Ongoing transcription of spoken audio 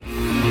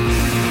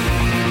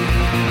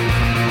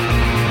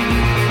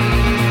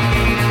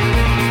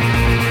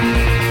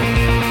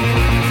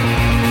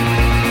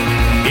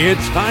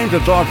It's time to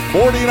talk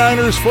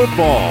 49ers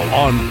football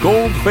on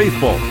Gold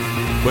Faithful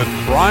with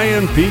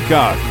Brian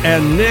Peacock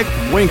and Nick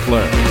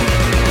Winkler.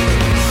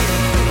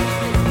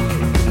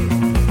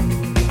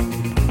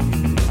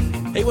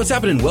 Hey, what's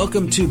happening?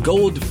 Welcome to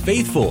Gold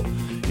Faithful,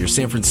 your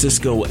San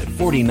Francisco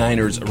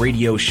 49ers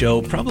radio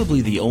show. Probably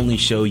the only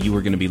show you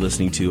are going to be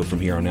listening to from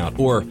here on out.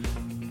 Or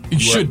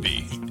it should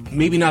be.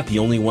 Maybe not the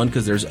only one,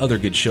 because there's other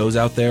good shows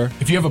out there.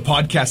 If you have a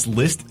podcast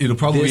list, it'll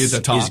probably be at the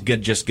top. This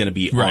is just going to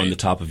be on the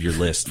top of your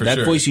list. For that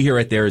sure. voice you hear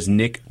right there is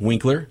Nick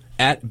Winkler,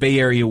 at Bay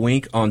Area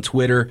Wink on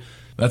Twitter.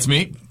 That's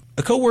me.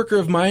 A co-worker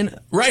of mine.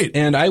 Right.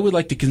 And I would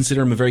like to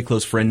consider him a very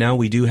close friend now.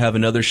 We do have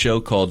another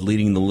show called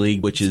Leading the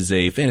League, which is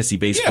a fantasy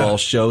baseball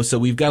show. So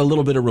we've got a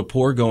little bit of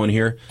rapport going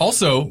here.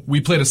 Also, we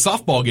played a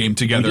softball game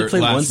together we did play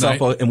last one night.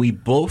 softball, and we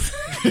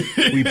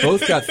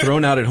both got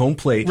thrown out at home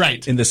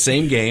plate in the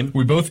same game.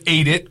 We both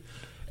ate it.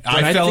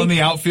 I fell in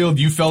the outfield.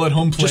 You fell at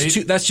home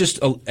plate. That's just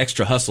an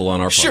extra hustle on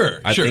our part. Sure.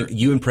 I think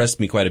you impressed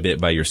me quite a bit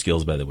by your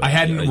skills, by the way. I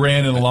hadn't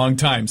ran in a long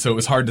time, so it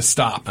was hard to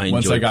stop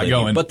once I got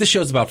going. But this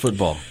show's about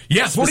football.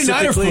 Yes,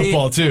 49er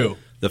football, too.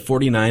 The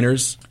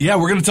 49ers. Yeah,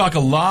 we're going to talk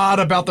a lot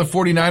about the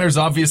 49ers.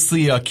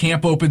 Obviously,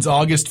 camp opens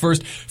August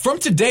 1st. From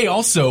today,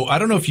 also, I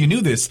don't know if you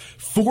knew this,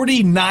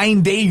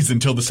 49 days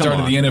until the start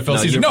of the NFL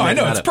season. No, I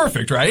know. It's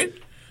perfect, right?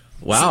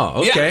 Wow,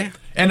 okay. Yeah.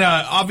 And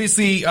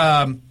obviously,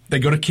 they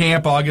go to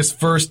camp August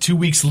 1st. 2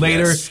 weeks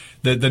later,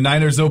 the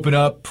Niners open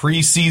up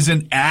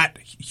preseason at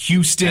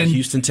Houston. At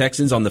Houston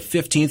Texans on the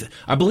 15th.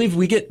 I believe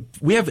we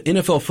have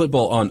NFL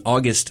football on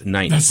August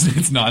 9th.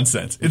 It's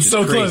nonsense. It's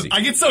so close.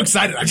 I get so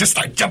excited. I just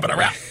start jumping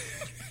around.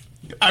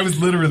 I was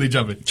literally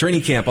jumping.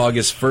 Training camp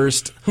August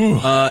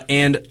 1st.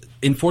 And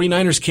in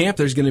 49ers camp,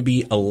 there's going to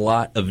be a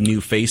lot of new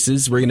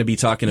faces. We're going to be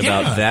talking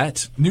about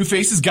that. New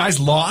faces, guys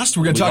lost.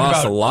 We're going to talk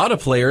about a lot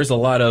of players, a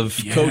lot of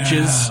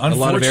coaches, a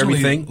lot of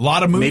everything. A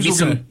lot of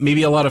moves.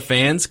 Maybe a lot of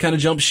fans kind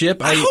of jump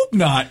ship. I hope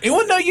not.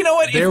 Well, no, you know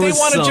what? If they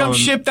want to jump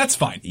ship, that's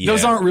fine. Yeah.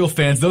 Those aren't real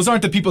fans. Those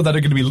aren't the people that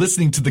are going to be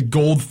listening to the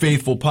Gold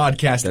Faithful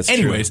podcast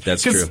anyways.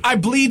 That's true. Because I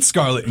bleed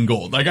scarlet and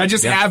gold. Like, I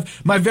just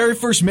have my very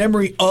first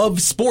memory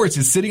of sports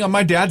is sitting on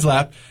my dad's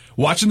lap,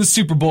 watching the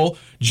Super Bowl,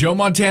 Joe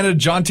Montana,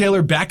 John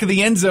Taylor back of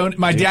the end zone,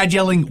 my dad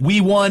yelling, "We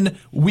won,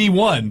 we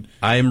won."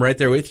 I am right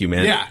there with you,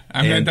 man. Yeah.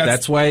 I mean,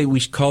 that's why we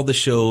call the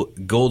show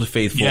Gold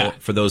Faithful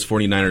for those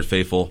 49ers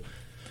faithful.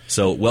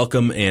 So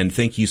welcome and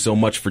thank you so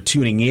much for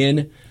tuning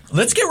in.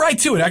 Let's get right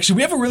to it. Actually,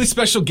 we have a really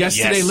special guest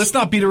today. Let's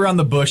not beat around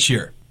the bush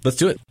here. Let's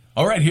do it.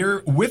 All right,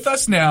 here with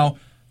us now,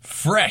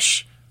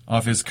 fresh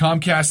off his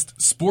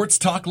Comcast Sports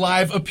Talk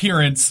Live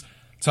appearance,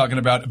 talking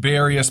about Bay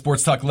Area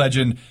Sports Talk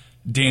legend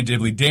Dan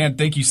Dibley. Dan,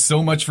 thank you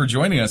so much for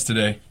joining us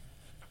today.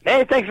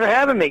 Hey, thanks for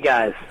having me,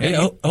 guys. Hey,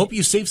 I hope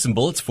you saved some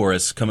bullets for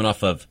us coming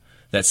off of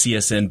that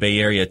CSN Bay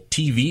Area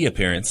TV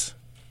appearance.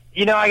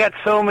 You know, I got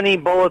so many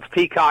bullets,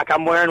 Peacock.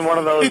 I'm wearing one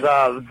of those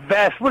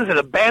vests. What is it,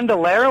 a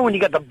bandolero? When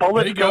you got the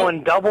bullets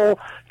going double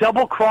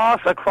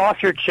cross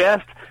across your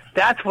chest.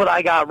 That's what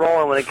I got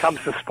rolling when it comes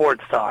to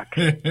sports talk.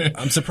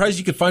 I'm surprised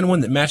you could find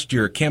one that matched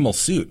your camel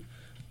suit.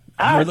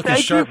 You're looking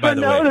sharp, by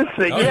the way. Thank you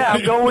for noticing. Yeah,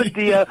 I'm going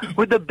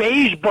with the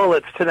beige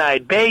bullets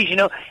tonight. Beige, you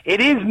know,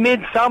 it is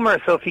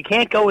midsummer, so if you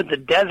can't go with the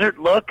desert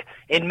look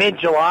in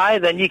mid-July,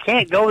 then you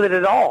can't go with it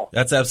at all.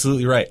 That's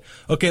absolutely right.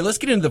 Okay, let's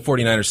get into the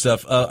 49ers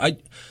stuff.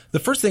 The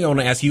first thing I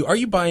want to ask you, are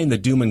you buying the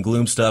doom and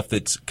gloom stuff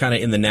that's kind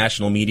of in the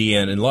national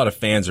media, and a lot of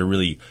fans are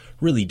really,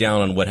 really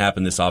down on what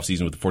happened this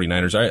offseason with the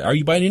 49ers? Are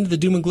you buying into the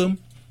doom and gloom?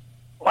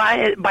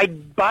 Well, by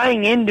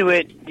buying into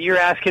it, you're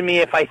asking me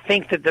if I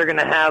think that they're going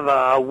to have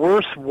a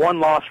worse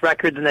one-loss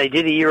record than they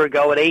did a year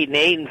ago at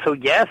 8-8, and so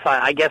yes,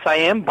 I guess I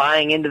am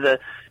buying into the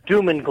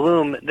doom and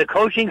gloom. The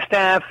coaching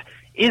staff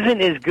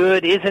isn't as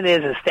good, isn't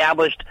as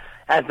established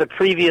as the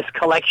previous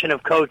collection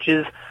of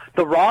coaches.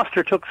 The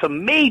roster took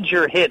some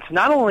major hits,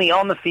 not only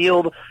on the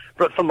field,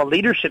 but from a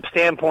leadership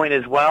standpoint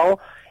as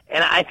well.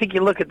 And I think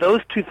you look at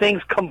those two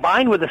things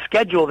combined with a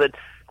schedule that,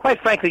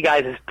 quite frankly,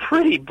 guys, is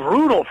pretty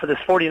brutal for this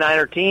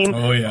 49er team.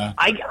 Oh, yeah.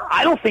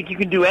 I don't think you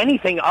can do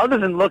anything other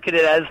than look at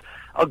it as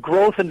a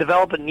growth and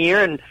development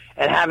year and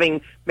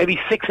having maybe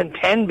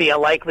 6-10 be a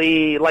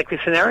likely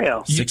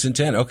scenario.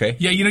 6-10, okay.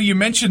 Yeah, you know, you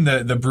mentioned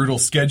the brutal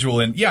schedule,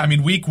 and yeah, I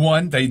mean, week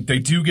one, they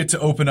do get to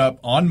open up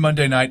on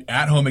Monday night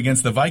at home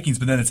against the Vikings,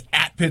 but then it's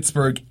at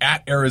Pittsburgh,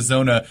 at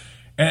Arizona,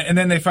 and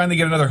then they finally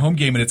get another home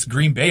game, and it's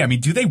Green Bay. I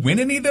mean, do they win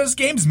any of those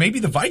games? Maybe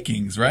the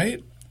Vikings,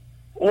 right?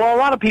 Well, a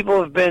lot of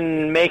people have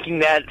been making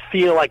that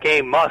feel like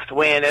a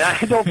must-win, and I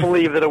don't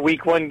believe that a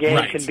Week 1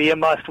 game can be a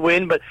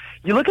must-win. But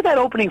you look at that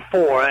opening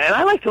four, and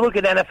I like to look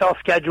at NFL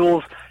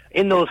schedules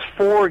in those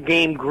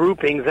four-game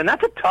groupings, and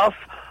that's a tough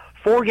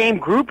four-game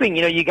grouping.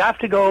 You know, you have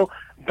to go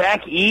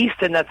back east,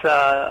 and that's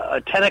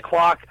a 10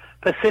 o'clock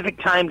Pacific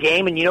time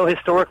game, and you know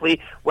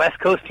historically West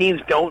Coast teams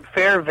don't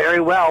fare very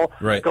well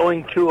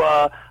going to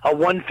a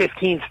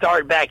 1:15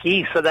 start back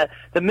east. So that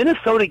the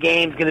Minnesota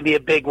game is going to be a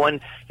big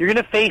one. You're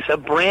going to face a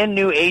brand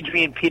new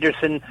Adrian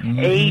Peterson,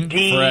 AD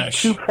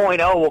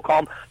 2.0, we'll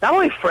call him. Not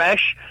only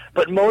fresh,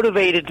 but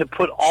motivated to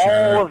put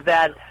all of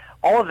that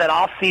all of that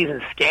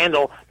off-season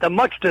scandal, the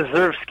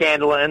much-deserved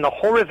scandal, and the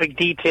horrific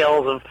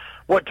details of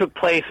what took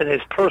place in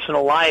his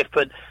personal life.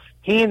 But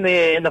he and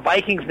the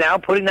Vikings now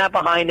putting that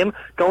behind him,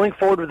 going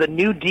forward with a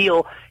new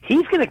deal,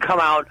 he's going to come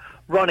out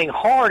running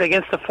hard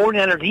against the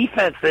 49er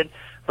defense that,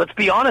 let's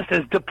be honest,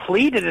 is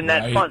depleted in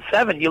that front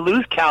seven. You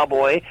lose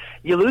Cowboy,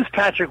 you lose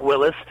Patrick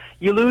Willis,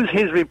 you lose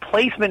his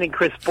replacement in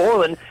Chris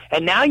Borland,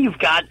 and now you've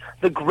got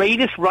the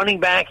greatest running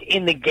back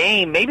in the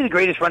game, maybe the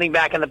greatest running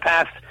back in the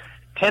past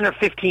 10 or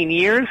 15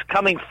 years,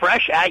 coming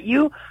fresh at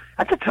you.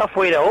 That's a tough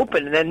way to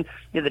open. And then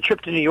the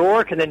trip to New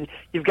York, and then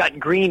you've got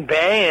Green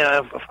Bay,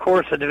 and of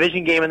course a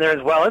division game in there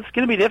as well. It's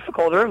going to be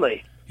difficult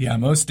early. Yeah,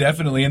 most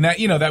definitely. And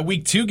that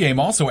week 2 game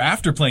also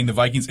after playing the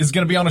Vikings is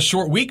going to be on a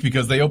short week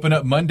because they open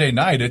up Monday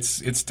night.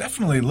 It's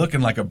definitely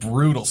looking like a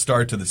brutal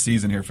start to the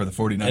season here for the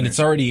 49ers. And it's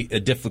already a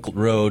difficult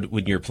road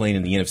when you're playing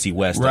in the NFC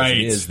West as it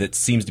is, that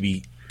seems to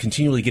be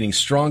continually getting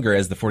stronger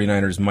as the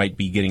 49ers might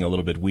be getting a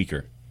little bit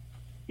weaker.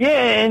 Yeah,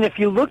 and if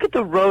you look at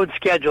the road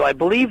schedule, I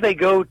believe they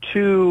go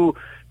to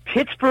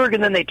Pittsburgh,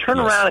 and then they turn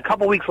around a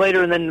couple weeks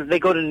later, and then they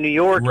go to New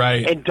York.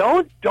 Right. And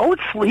don't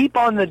sleep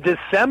on the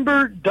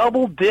December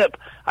double dip.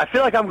 I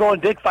feel like I'm going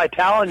Dick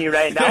Vitale on you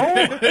right now.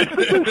 It's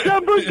the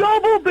December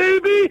double,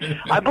 baby.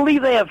 I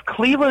believe they have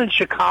Cleveland and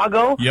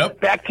Chicago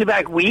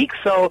back-to-back weeks.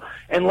 So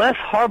unless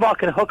Harbaugh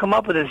can hook them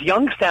up with his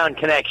Youngstown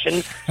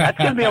connection, that's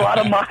going to be a lot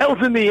of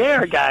miles in the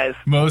air, guys.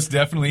 Most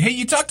definitely. Hey,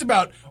 you talked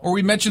about, or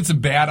we mentioned some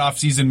bad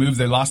offseason moves.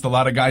 They lost a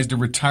lot of guys to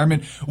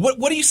retirement. What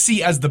do you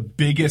see as the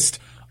biggest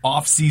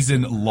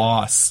off-season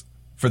loss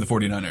for the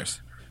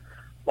 49ers?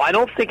 Well, I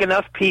don't think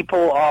enough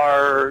people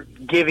are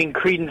giving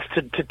credence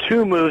to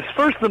two moves.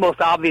 First, the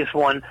most obvious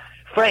one,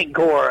 Frank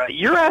Gore.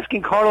 You're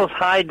asking Carlos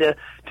Hyde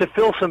to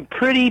fill some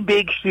pretty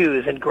big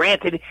shoes, and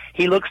granted,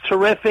 he looks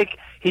terrific.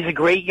 He's a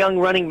great young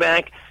running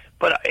back,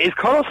 but is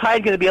Carlos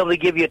Hyde going to be able to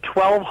give you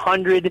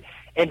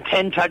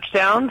 1,210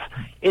 touchdowns?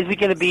 Is it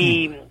going to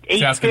be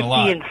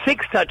 850 and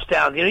 6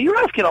 touchdowns? You're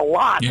asking a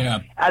lot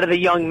out of the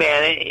young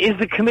man. Is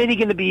the committee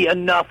going to be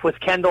enough with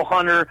Kendall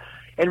Hunter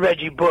and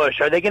Reggie Bush?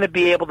 Are they going to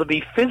be able to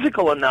be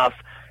physical enough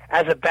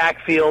as a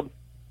backfield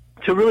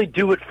to really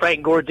do what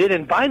Frank Gore did?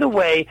 And by the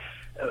way,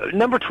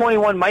 number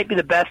 21 might be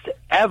the best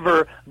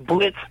ever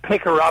blitz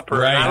picker-upper.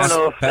 Right, I don't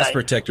know if pass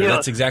protector.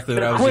 That's exactly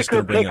what I was just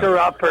going to bring up.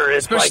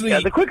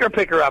 The quicker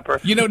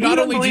picker-upper. Not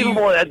only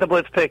unbelievable at the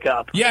blitz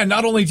pickup. Yeah,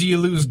 not only do you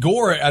lose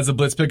Gore as a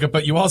blitz pickup,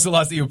 but you also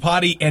lost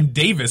Iupati and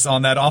Davis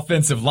on that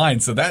offensive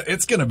line. So that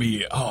it's going to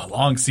be a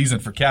long season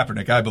for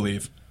Kaepernick, I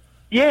believe.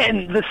 Yeah,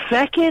 and the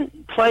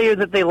second player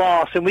that they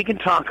lost, and we can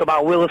talk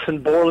about Willis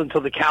and Borland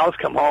until the cows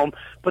come home,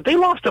 but they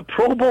lost a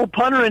Pro Bowl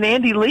punter in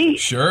Andy Lee.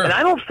 Sure. And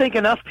I don't think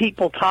enough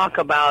people talk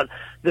about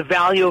the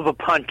value of a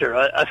punter,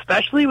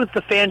 especially with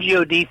the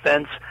Fangio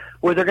defense,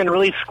 where they're going to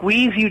really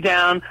squeeze you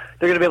down.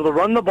 They're going to be able to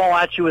run the ball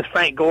at you with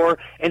Frank Gore.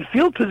 And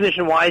field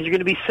position-wise, you're going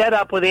to be set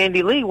up with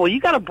Andy Lee. Well, you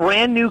got a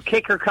brand-new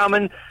kicker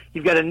coming.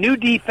 You've got a new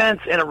defense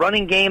and a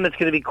running game that's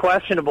going to be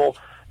questionable.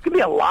 Could be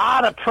a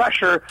lot of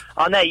pressure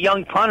on that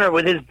young punter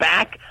with his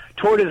back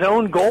toward his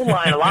own goal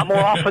line a lot more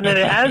often than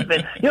it has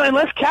been.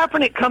 Unless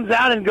Kaepernick comes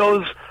out and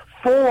goes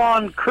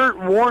full-on Kurt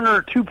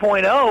Warner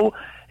 2.0,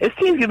 this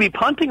team's going to be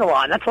punting a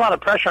lot, and that's a lot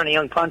of pressure on a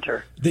young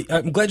punter.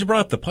 I'm glad you brought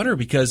up the punter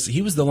because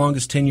he was the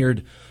longest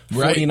tenured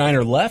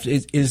 49er left.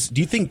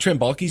 Do you think Trent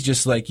Baalke's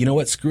just like, you know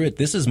what, screw it,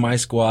 this is my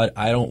squad,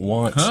 I don't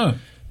want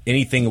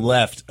anything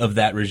left of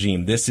that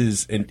regime. It's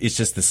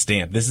just the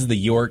stamp. This is the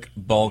York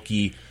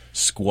Baalke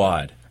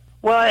squad.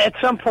 Well, at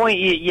some point,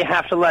 you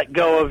have to let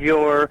go of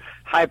your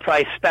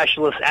high-priced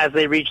specialists as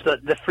they reach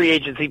the free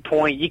agency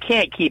point. You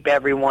can't keep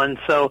everyone.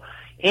 So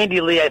Andy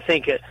Lee, I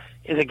think, is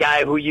a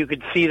guy who you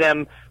could see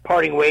them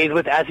parting ways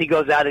with as he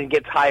goes out and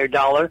gets higher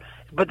dollar.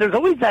 But there's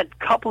always that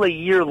couple of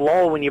year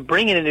lull when you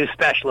bring in a new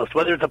specialist,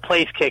 whether it's a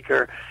place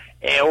kicker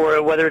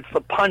or whether it's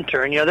the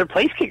punter. And, their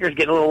place kickers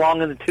get a little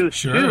long in the tooth,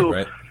 too.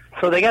 Right.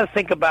 So they got to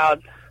think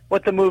about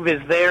what the move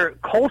is there.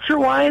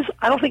 Culture-wise,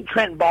 I don't think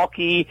Trent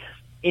Baalke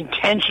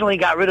intentionally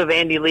got rid of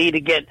Andy Lee to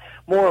get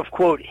more of,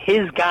 quote,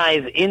 his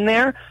guys in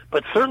there,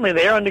 but certainly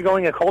they're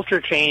undergoing a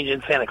culture change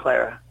in Santa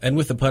Clara. And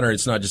with the punter,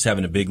 it's not just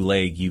having a big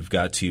leg. You're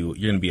going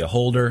to be a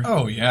holder.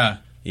 Oh, yeah.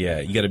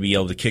 Yeah, you got to be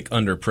able to kick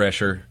under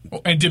pressure.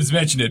 And Dibs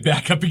mentioned it,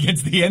 back up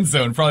against the end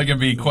zone. Probably going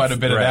to be quite a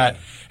bit of that.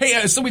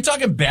 Hey, so we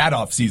talking bad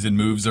off-season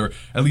moves, or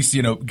at least,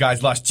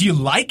 guys lost. Do you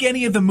like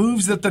any of the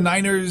moves that the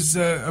Niners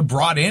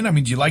brought in? I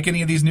mean, do you like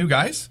any of these new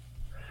guys?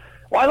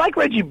 Well, I like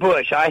Reggie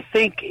Bush. I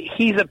think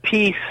he's a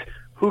piece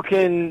who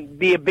can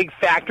be a big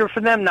factor for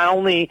them, not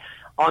only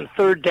on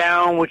third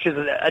down, which is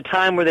a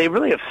time where they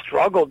really have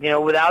struggled,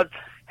 without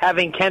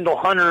having Kendall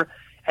Hunter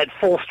at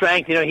full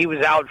strength. He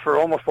was out for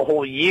almost the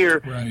whole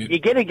year. Right. You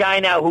get a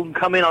guy now who can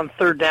come in on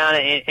third down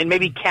and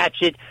maybe catch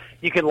it.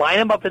 You can line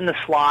him up in the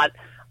slot.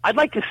 I'd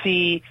like to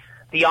see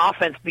the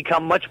offense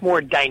become much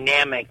more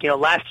dynamic.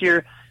 Last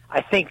year,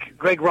 I think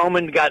Greg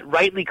Roman got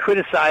rightly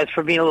criticized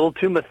for being a little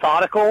too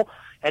methodical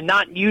and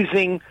not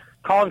using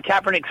Colin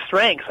Kaepernick's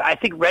strengths. I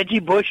think Reggie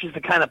Bush is the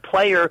kind of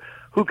player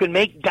who can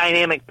make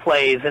dynamic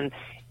plays. And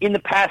in the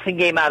passing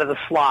game out of the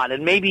slot,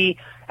 and maybe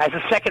as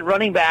a second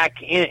running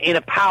back in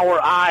a power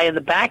eye in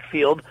the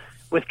backfield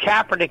with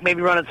Kaepernick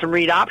maybe running some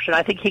read option.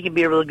 I think he can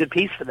be a really good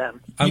piece for them.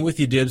 I'm with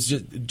you, Dibbs.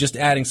 Just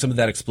adding some of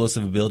that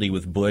explosive ability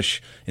with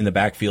Bush in the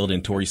backfield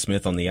and Torrey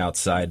Smith on the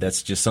outside.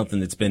 That's just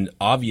something that's been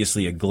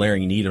obviously a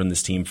glaring need on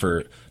this team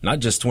for not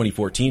just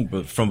 2014,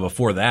 but from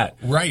before that.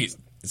 Right.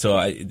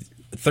 So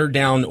third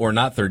down or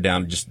not third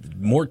down, just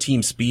more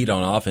team speed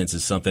on offense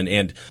is something.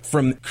 And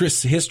from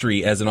Chris'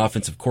 history as an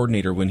offensive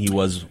coordinator when he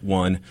was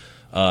one,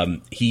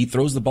 he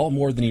throws the ball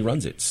more than he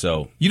runs it.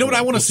 So you know what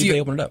I want to see they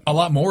open it up. A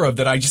lot more of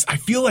that I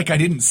feel like I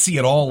didn't see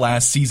it all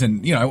last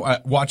season,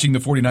 watching the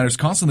 49ers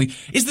constantly,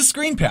 is the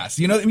screen pass.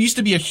 It used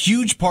to be a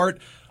huge part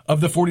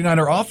of the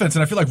 49er offense,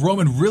 and I feel like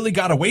Roman really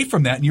got away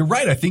from that. And you're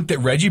right. I think that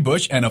Reggie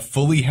Bush and a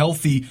fully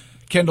healthy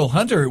Kendall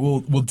Hunter will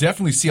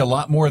definitely see a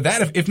lot more of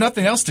that, if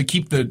nothing else, to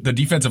keep the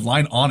defensive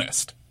line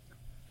honest.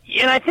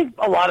 And I think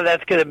a lot of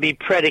that's going to be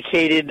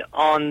predicated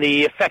on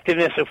the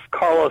effectiveness of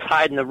Carlos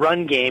Hyde in the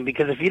run game,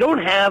 because if you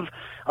don't have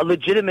a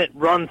legitimate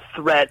run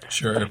threat,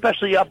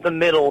 especially up the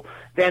middle,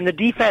 then the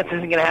defense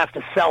isn't going to have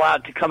to sell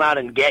out to come out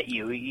and get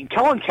you.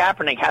 Colin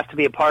Kaepernick has to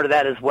be a part of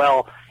that as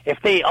well. If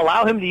they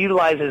allow him to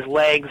utilize his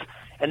legs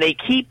and they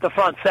keep the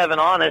front seven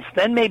honest,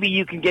 then maybe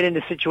you can get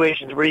into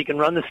situations where you can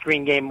run the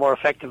screen game more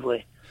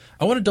effectively.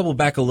 I want to double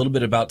back a little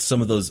bit about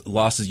some of those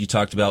losses you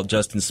talked about,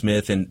 Justin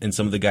Smith and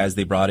some of the guys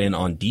they brought in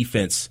on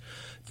defense.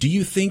 Do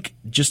you think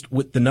just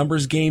with the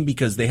numbers game,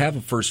 because they have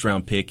a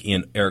first-round pick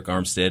in Eric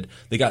Armstead,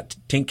 they got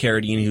Tank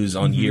Carradine, who's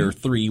on year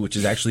 3, which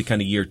is actually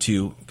kind of year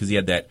 2, because he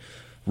had that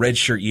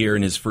redshirt year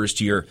in his first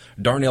year.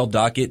 Darnell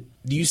Dockett,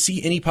 do you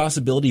see any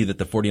possibility that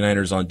the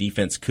 49ers on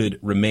defense could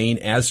remain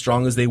as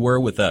strong as they were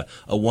with a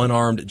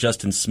one-armed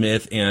Justin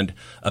Smith and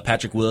a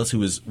Patrick Willis, who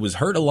was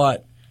hurt a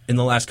lot in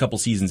the last couple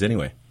seasons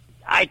anyway?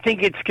 I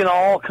think it's going to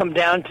all come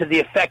down to the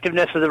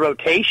effectiveness of the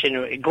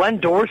rotation. Glenn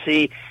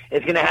Dorsey is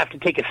going to have to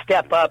take a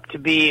step up to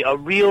be a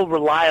real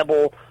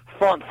reliable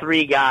front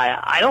three guy.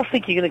 I don't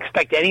think you can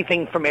expect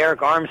anything from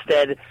Eric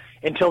Armstead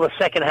until the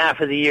second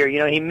half of the year.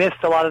 He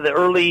missed a lot of the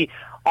early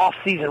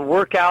off-season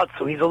workouts,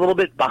 so he's a little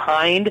bit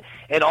behind,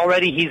 and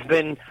already he's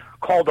been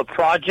called a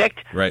project.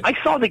 Right. I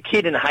saw the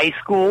kid in high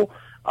school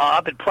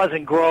up at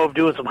Pleasant Grove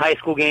doing some high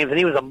school games, and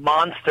he was a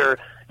monster.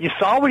 You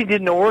saw what he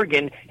did in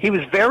Oregon. He was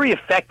very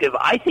effective.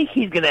 I think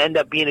he's going to end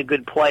up being a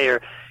good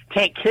player.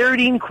 Tank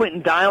Carradine,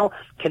 Quentin Dial,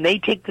 can they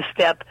take the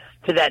step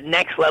to that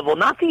next level,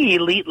 not the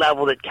elite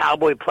level that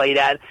Cowboy played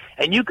at,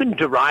 and you can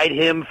deride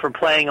him for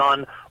playing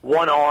on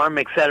one arm,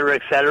 et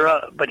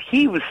cetera, but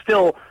he was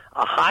still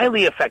a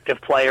highly effective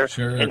player,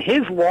 and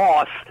his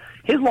loss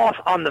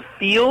on the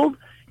field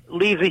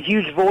leaves a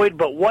huge void,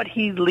 but what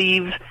he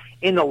leaves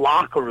in the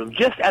locker room,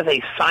 just as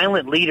a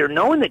silent leader,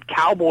 knowing that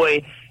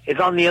Cowboy is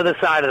on the other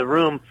side of the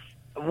room.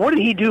 What did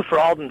he do for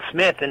Aldon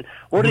Smith, and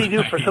what did he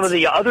do for some of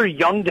the other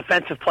young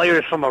defensive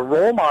players from a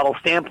role model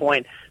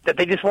standpoint that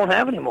they just won't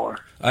have anymore?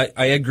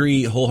 I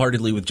agree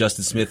wholeheartedly with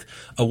Justin Smith.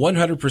 A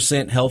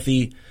 100%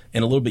 healthy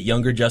and a little bit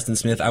younger Justin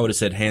Smith, I would have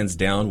said hands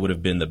down would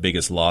have been the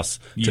biggest loss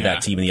to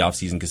that team in the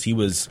offseason,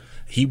 because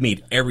he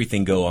made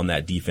everything go on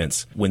that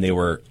defense when they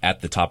were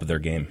at the top of their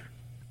game.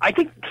 I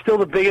think still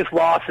the biggest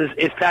loss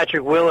is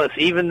Patrick Willis,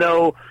 even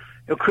though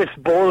Chris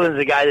Borland's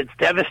a guy that's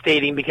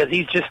devastating because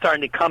he's just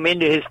starting to come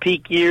into his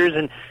peak years,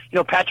 and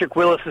Patrick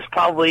Willis is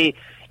probably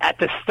at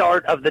the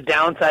start of the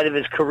downside of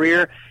his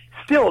career.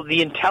 Still,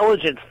 the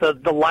intelligence, the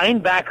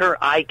linebacker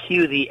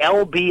IQ, the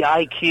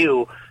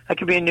LBIQ, that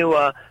could be a new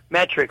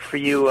metric for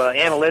you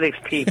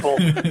analytics people,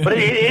 but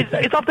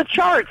it's off the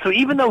chart. So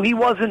even though he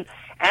wasn't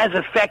as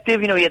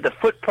effective, he had the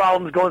foot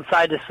problems going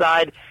side to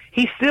side,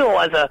 he still,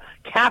 as a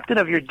captain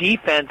of your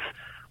defense,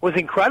 was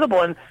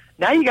incredible. And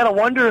now you got to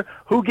wonder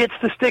who gets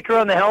the sticker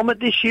on the helmet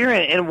this year,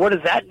 and what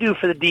does that do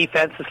for the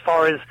defense as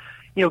far as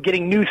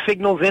getting new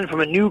signals in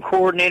from a new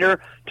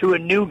coordinator to a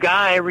new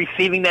guy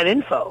receiving that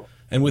info.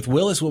 And with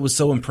Willis, what was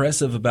so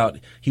impressive about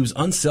he was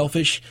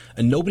unselfish,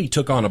 and nobody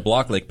took on a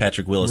block like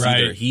Patrick Willis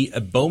either.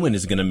 Bowman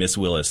is going to miss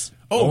Willis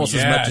almost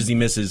as much as he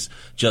misses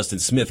Justin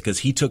Smith, because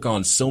he took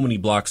on so many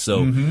blocks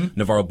so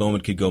Navarro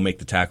Bowman could go make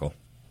the tackle.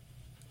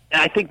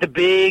 And I think the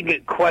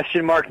big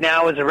question mark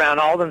now is around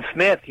Aldon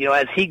Smith.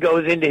 As he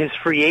goes into his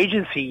free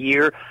agency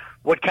year,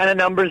 what kind of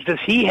numbers does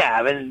he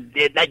have? And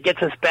that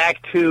gets us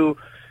back to,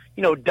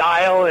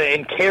 Dial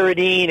and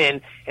Carradine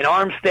and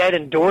Armstead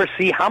and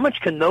Dorsey. How much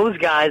can those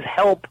guys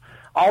help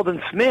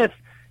Aldon Smith?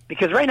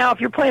 Because right now,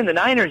 if you're playing the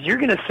Niners, you're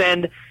going to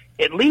send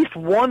at least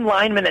one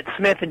lineman at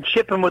Smith and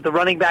chip him with the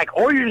running back,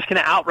 or you're just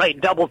going to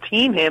outright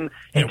double-team him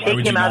and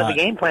take him out of the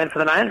game plan for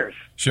the Niners.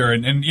 Sure,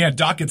 and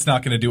Dockett's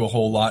not going to do a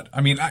whole lot.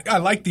 I mean, I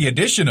like the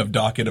addition of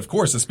Dockett, of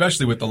course,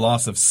 especially with the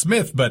loss of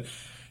Smith, but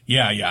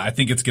I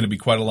think it's going to be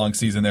quite a long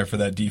season there for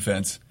that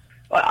defense.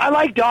 I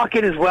like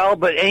Dockett as well,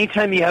 but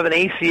anytime you have an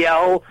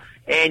ACL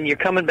and you're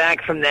coming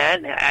back from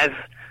that, as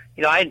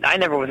I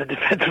never was a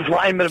defensive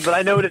lineman, but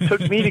I know what it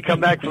took me to come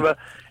back from an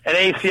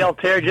ACL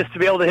tear just to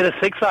be able to hit a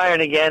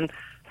 6-iron again.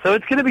 So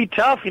it's going to be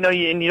tough,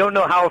 and you don't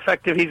know how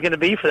effective he's going to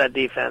be for that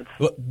defense.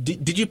 Well,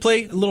 did you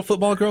play a little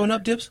football growing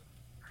up, Dibbs?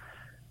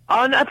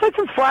 I played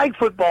some flag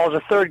football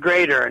as a third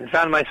grader and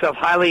found myself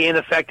highly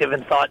ineffective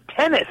and thought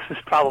tennis is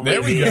probably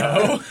There we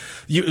go.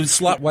 You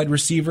slot wide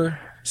receiver,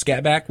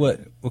 scat back.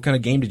 What kind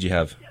of game did you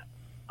have?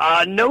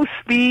 No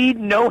speed,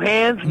 no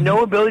hands,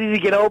 no ability to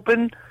get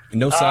open.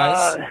 No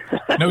size?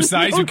 No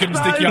size? You couldn't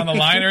stick you on the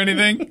line or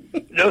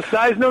anything? No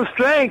size, no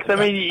strength. I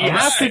mean, you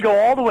have to go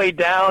all the way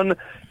down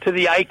to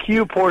the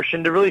IQ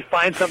portion to really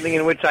find something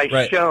in which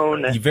I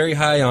shone. You're very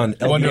high on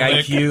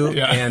IQ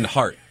and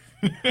heart.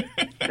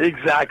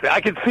 Exactly.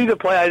 I could see the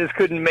play. I just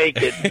couldn't make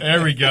it.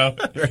 There we go.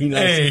 Very nice.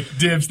 Hey,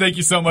 Dibs, thank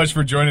you so much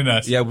for joining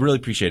us. Yeah, we really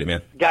appreciate it,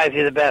 man. Guys,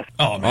 you're the best.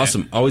 Oh, man.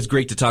 Awesome. Always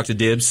great to talk to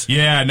Dibs.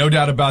 Yeah, no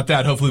doubt about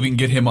that. Hopefully we can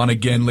get him on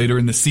again later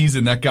in the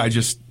season. That guy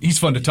he's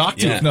fun to talk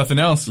to, if nothing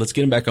else. Let's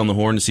get him back on the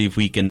horn to see if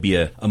we can be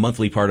a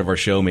monthly part of our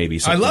show, maybe.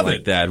 Something I love like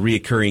it. that.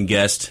 Reoccurring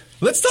guest.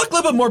 Let's talk a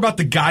little bit more about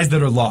the guys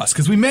that are lost,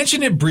 because we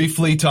mentioned it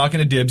briefly talking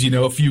to Dibs,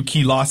 a few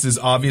key losses,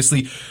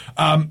 obviously.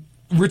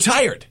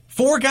 Retired.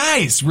 4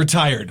 guys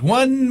retired.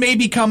 One may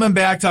be coming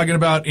back, talking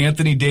about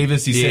Anthony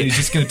Davis. He said he's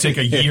just going to take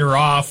a year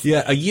off.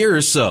 Yeah, a year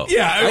or so.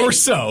 Yeah, or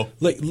so.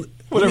 Let me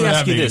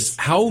ask you this.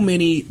 How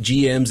many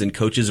GMs and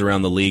coaches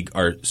around the league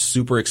are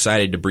super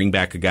excited to bring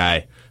back a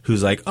guy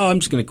who's like, oh,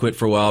 I'm just going to quit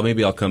for a while.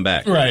 Maybe I'll come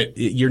back. Right.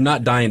 You're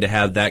not dying to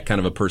have that kind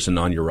of a person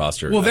on your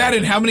roster. Well, that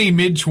and how many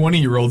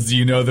mid-20-year-olds do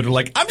you know that are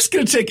like, I'm just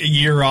going to take a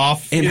year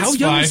off. And how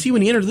young was he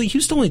when he entered the league? He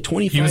was still only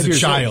 25 years old. He was a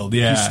child,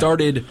 yeah. He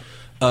started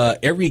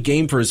every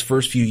game for his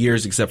first few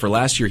years, except for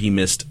last year he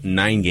missed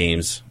 9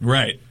 games.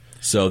 Right.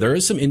 So there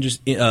is some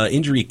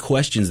injury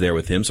questions there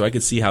with him, so I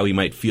could see how he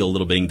might feel a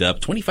little banged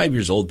up. 25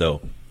 years old,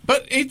 though.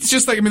 But it's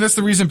just like, that's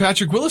the reason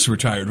Patrick Willis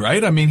retired,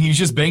 right? He's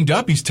just banged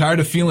up. He's tired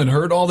of feeling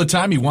hurt all the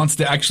time. He wants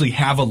to actually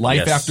have a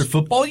life after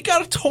football. You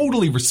got to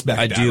totally respect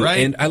that, do.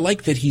 Right? And I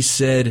like that he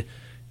said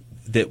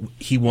that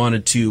he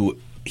wanted to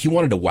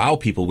wow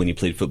people when he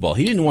played football.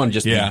 He didn't want to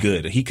just be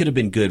good. He could have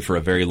been good for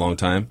a very long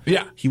time.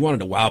 Yeah. He wanted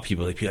to wow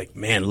people. They'd be like,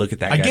 man, look at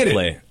that guy get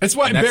play. It. That's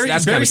why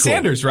that's Barry cool.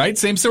 Sanders, right?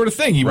 Same sort of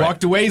thing. He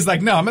walked away. He's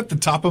like, no, I'm at the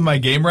top of my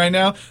game right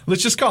now.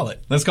 Let's just call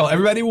it. Let's call it.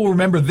 Everybody will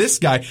remember this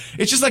guy.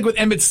 It's just like with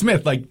Emmitt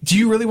Smith. Like, do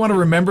you really want to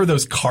remember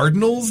those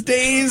Cardinals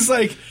days?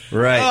 Like,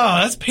 right.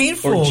 Oh, that's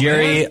painful. Or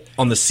Jerry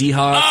on the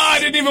Seahawks. Oh, I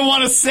didn't even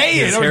want to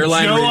say it. Or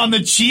Joe on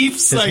the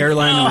Chiefs. His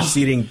hairline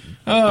receding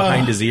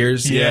behind his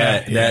ears.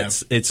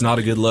 It's not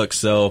a good look.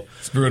 So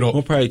it's brutal.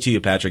 Well, probably to you,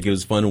 Patrick. It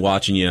was fun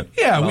watching you.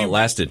 Yeah, it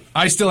lasted.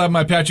 I still have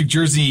my Patrick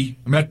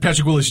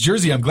Willis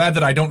jersey. I'm glad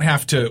that I don't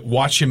have to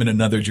watch him in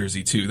another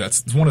jersey too.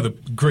 That's one of the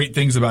great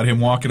things about him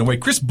walking away.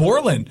 Chris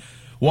Borland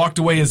walked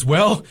away as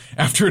well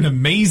after an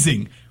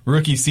amazing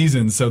rookie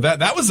season. So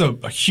that was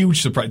a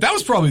huge surprise. That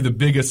was probably the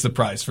biggest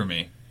surprise for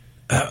me.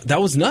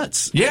 That was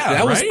nuts. Yeah,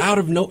 that was out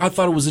of I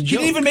thought it was a joke. He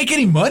didn't even make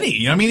any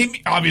money.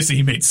 Obviously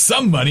he made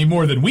some money,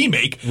 more than we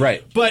make.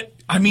 Right. But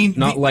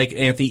not like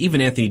Anthony. Even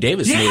Anthony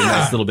Davis made a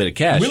nice little bit of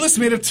cash. Willis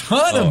made a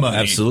ton of money.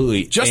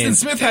 Absolutely. Justin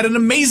Smith had an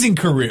amazing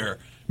career.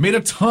 Made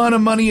a ton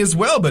of money as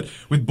well. But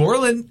with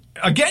Borland,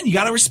 again, you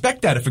got to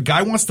respect that. If a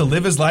guy wants to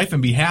live his life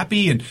and be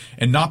happy and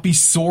not be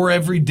sore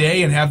every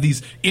day and have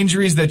these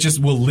injuries that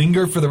just will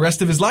linger for the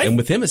rest of his life. And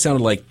with him, it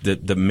sounded like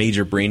the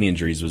major brain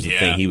injuries was the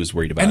thing he was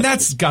worried about. And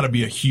that's got to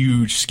be a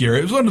huge scare.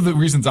 It was one of the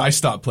reasons I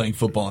stopped playing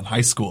football in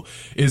high school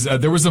is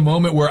there was a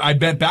moment where I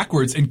bent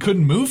backwards and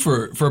couldn't move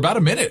for about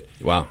a minute.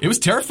 Wow. It was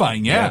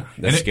terrifying, yeah.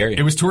 That's scary.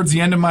 It was towards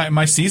the end of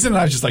my season, and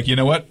I was just like, you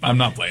know what? I'm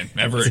not playing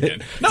ever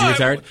again. No, you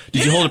retired?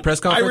 Did you hold a press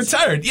conference?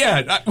 I retired,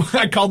 yeah.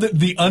 I called it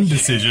the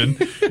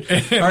undecision.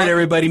 All right,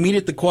 everybody, meet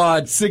at the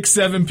quad.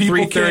 6-7 people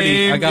 3:30.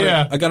 came.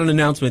 I got an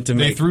announcement to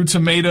make. They threw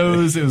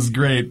tomatoes. It was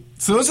great.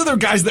 So those are the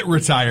guys that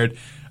retired.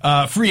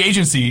 Free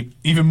agency,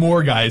 even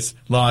more guys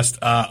lost.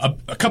 A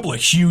couple of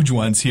huge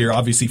ones here.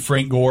 Obviously,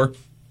 Frank Gore.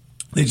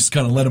 They just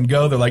kind of let him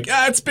go. They're like,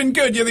 it's been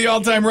good. You're the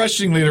all-time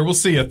rushing leader. We'll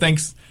see you.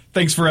 Thanks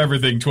for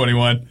everything,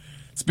 21.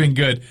 It's been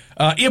good.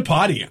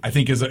 Iapati, I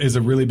think, is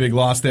a really big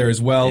loss there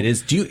as well. It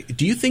is. Do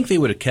you think they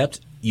would have kept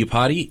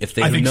Iapati if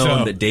they had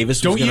known that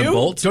Davis was going to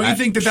bolt? Don't you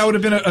think that would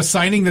have been a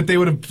signing that they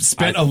would have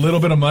spent a little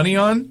bit of money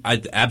on?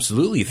 I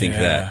absolutely think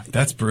that.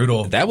 That's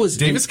brutal.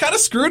 Davis kind of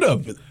screwed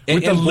him with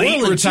the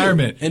late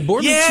retirement. And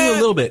Borland too, a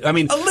little bit. I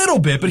mean, a little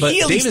bit, but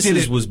he at least did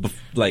it. Was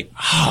like,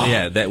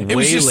 that way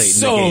was just late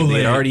so in the game. late.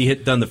 They had already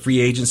done the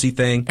free agency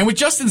thing. And with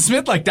Justin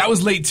Smith, that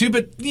was late too,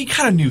 but you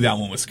kind of knew that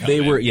one was coming.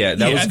 They were,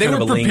 they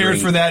were prepared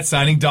for that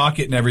signing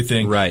docket and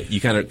everything. Right. You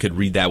kind of could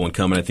read that one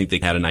coming. I think they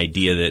had an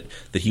idea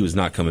that he was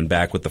not coming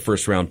back with the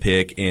first round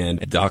pick and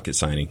docket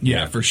signing.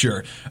 Yeah, for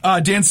sure.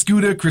 Dan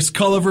Skuta, Chris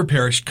Culliver,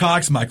 Parrish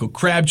Cox, Michael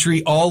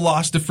Crabtree all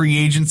lost to free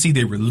agency.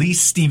 They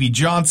released Stevie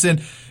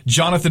Johnson.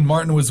 Jonathan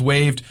Martin was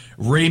waived.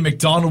 Ray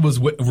McDonald was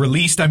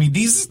released. I mean,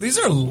 these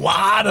are a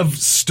lot of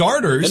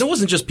starters. And it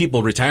wasn't just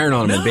people retiring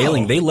on them and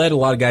bailing. They let a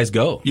lot of guys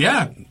go.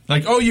 Yeah.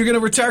 Like, you're going to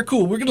retire?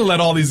 Cool. We're going to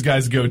let all these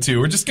guys go, too.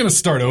 We're just going to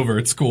start over.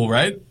 It's cool,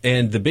 right?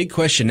 And the big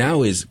question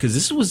now is, because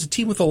this was a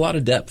team with a lot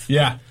of depth.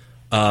 Yeah.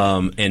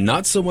 And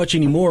not so much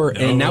anymore. No.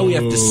 And now we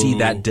have to see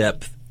that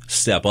depth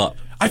step up.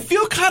 I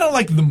feel kind of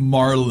like the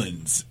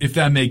Marlins, if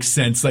that makes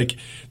sense. Like,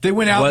 they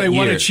went out,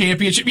 won a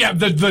championship. Yeah,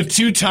 the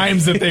 2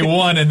 times that they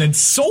won and then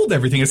sold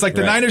everything. It's like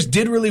the Niners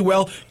did really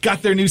well,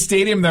 got their new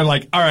stadium. They're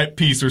like, all right,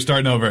 peace, we're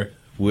starting over.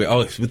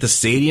 With the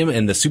stadium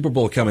and the Super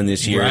Bowl coming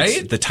this year,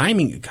 right? The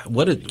timing.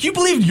 Can you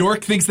believe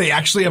York thinks they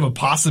actually have a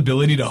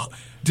possibility to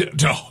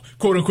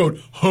quote unquote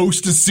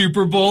host a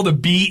Super Bowl, to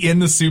be in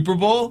the Super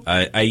Bowl?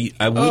 I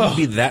wouldn't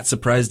be that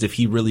surprised if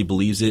he really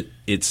believes it.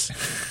 It's.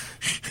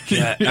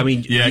 I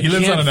mean, he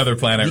lives on another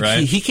planet,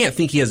 right? He can't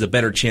think he has a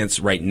better chance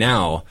right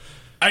now.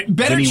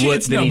 Maybe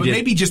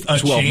just a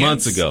 12 chance.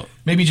 Months ago.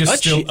 Maybe just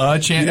still a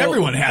chance.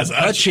 Everyone has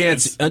a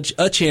chance.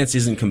 A chance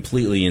isn't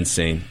completely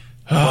insane.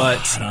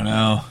 But I don't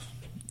know.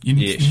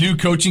 New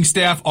coaching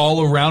staff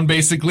all around,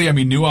 basically. I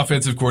mean, new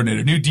offensive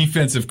coordinator, new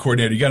defensive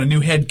coordinator. You got a new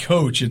head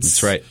coach.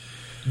 That's right.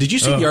 Did you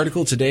see the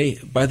article today,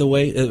 by the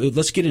way?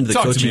 Let's get into the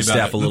coaching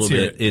staff a little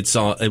bit.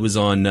 It was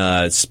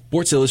on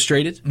Sports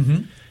Illustrated.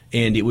 Mm-hmm.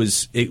 And it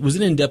was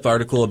an in-depth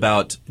article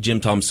about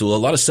Jim Tomsula, a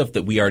lot of stuff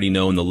that we already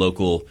know in the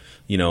local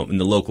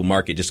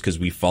market just because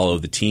we follow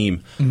the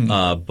team.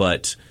 Mm-hmm.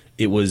 But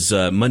it was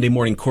Monday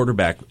Morning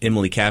quarterback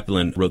Emily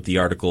Kaplan wrote the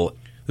article.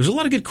 There's a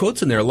lot of good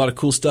quotes in there, a lot of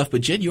cool stuff, but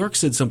Jed York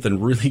said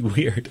something really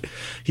weird.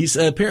 He's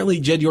apparently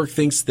Jed York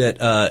thinks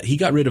that he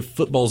got rid of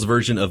football's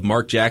version of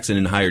Mark Jackson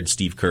and hired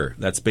Steve Kerr.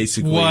 That's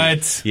basically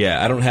what?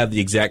 Yeah, I don't have the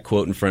exact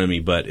quote in front of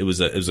me, but it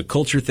was a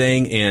culture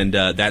thing, and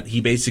that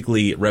he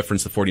basically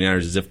referenced the 49ers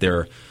as if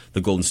they're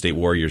the Golden State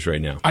Warriors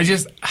right now. I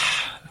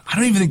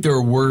don't even think there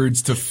are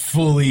words to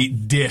fully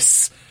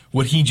diss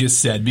what he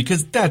just said,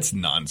 because that's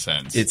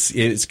nonsense.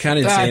 It's kind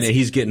of insane that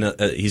he's getting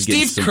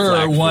Steve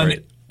Kerr won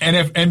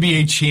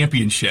NBA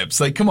championships.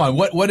 Like, come on,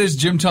 what has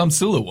Jim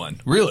Tomsula won?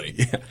 Really?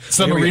 Yeah.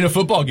 Some arena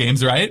football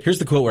games, right? Here's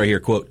the quote right here,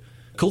 quote,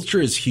 "Culture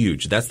is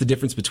huge. That's the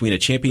difference between a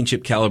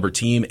championship caliber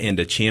team and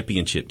a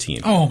championship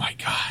team." Oh my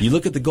God. You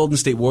look at the Golden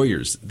State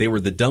Warriors. They were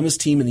the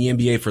dumbest team in the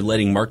NBA for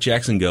letting Mark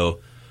Jackson go,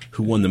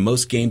 who won the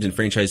most games in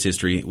franchise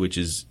history, which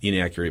is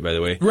inaccurate, by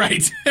the way.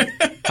 Right.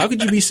 How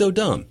could you be so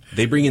dumb?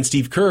 They bring in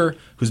Steve Kerr,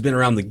 who's been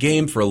around the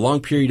game for a long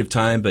period of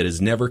time but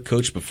has never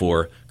coached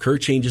before. Kerr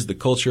changes the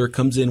culture,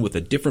 comes in with a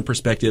different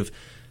perspective,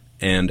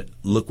 and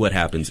look what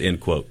happens,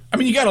 end quote. I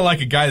mean, you got to like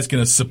a guy that's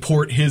going to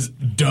support his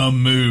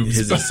dumb moves.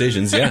 His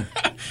decisions, yeah.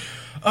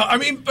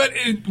 But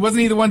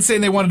wasn't he the one saying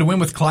they wanted to win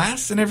with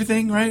class and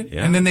everything, right?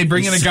 Yeah. And then they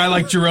bring in a guy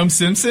like Jerome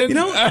Simpson?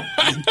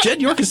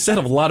 Jed York has said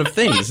a lot of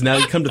things, now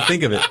you come to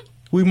think of it.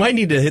 We might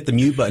need to hit the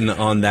mute button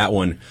on that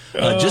one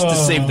just to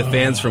save the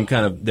fans from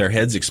kind of their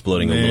heads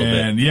exploding a little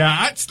bit.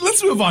 Yeah,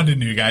 let's move on to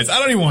new guys. I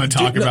don't even want to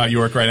talk about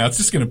York right now. It's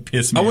just going to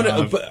piss me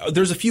off.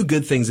 There's a few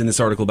good things in this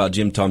article about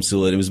Jim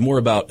Tomsula. And it was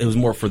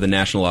more for the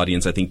national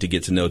audience, I think, to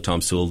get to know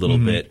Tomsula a little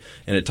bit.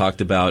 And it talked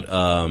about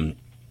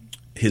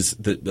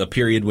the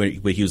period where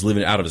he was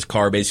living out of his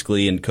car,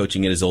 basically, and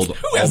coaching at his old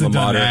alma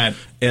mater. That?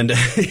 And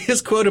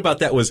his quote about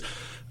that was,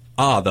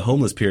 the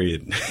homeless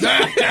period.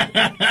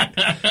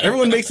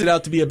 Everyone makes it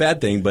out to be a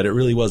bad thing, but it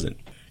really wasn't.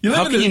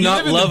 How can you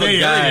not love a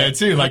guy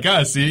too, like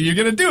us? You're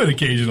going to do it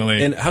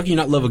occasionally. And how can you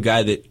not love a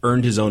guy that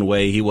earned his own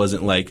way? He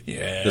wasn't like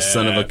the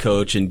son of a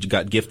coach and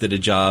got gifted a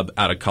job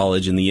out of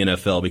college in the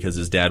NFL because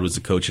his dad was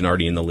a coach and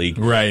already in the league.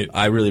 Right.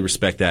 I really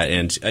respect that.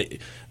 And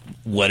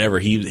whatever,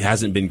 he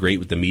hasn't been great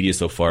with the media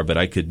so far, but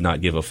I could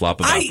not give a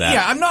flop about that.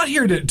 Yeah, I'm not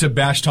here to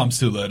bash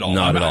Tomsula at all.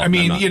 Not at all. I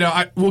mean,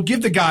 we'll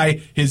give the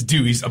guy his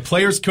due. He's a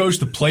player's coach.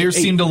 The players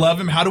seem to love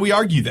him. How do we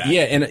argue that?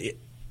 Yeah, and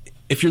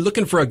if you're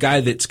looking for a guy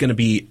that's going to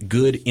be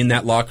good in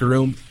that locker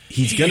room,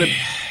 you got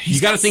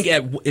to think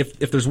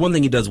if there's one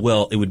thing he does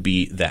well, it would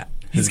be that.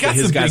 He's got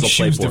some big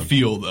shoes to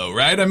fill, though,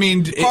 right? I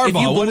mean, Harbaugh. If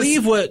you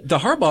believe what the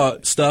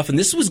Harbaugh stuff, and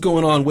this was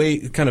going on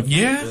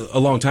a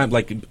long time,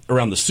 like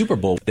around the Super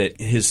Bowl, that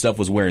his stuff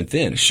was wearing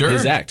thin. Sure.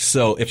 His act.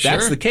 So if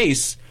that's the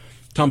case,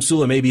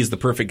 Tomsula maybe is the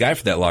perfect guy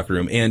for that locker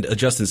room. And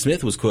Justin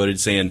Smith was quoted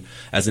saying,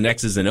 as an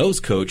X's and O's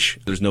coach,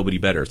 there's nobody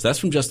better. So that's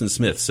from Justin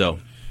Smith. So.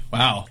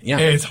 Wow. Yeah.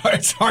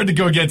 It's hard to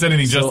go against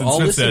anything Justin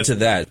Smith says. I'll listen to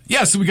that.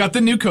 Yeah, so we got the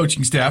new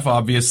coaching staff,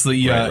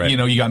 obviously. Right. You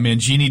got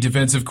Mangini,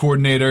 defensive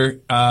coordinator.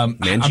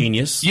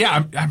 Mangenius.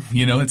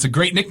 It's a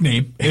great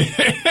nickname.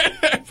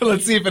 But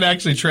let's see if it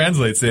actually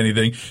translates to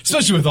anything,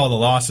 especially with all the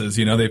losses.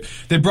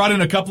 They brought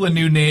in a couple of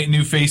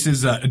new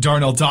faces.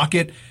 Darnell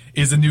Dockett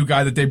is a new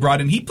guy that they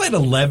brought in. He played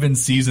 11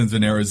 seasons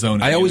in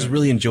Arizona. I always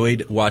really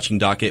enjoyed watching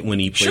Dockett when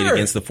he played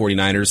against the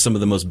 49ers. Some of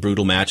the most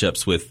brutal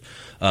matchups with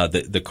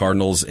the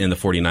Cardinals and the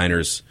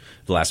 49ers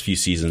the last few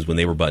seasons when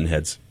they were button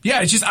heads.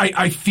 Yeah, it's just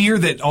I fear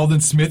that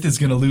Aldon Smith is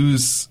going to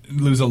lose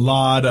a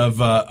lot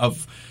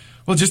of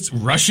just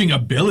rushing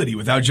ability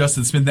without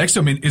Justin Smith next to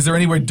him. I mean, is there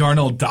any way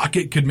Darnell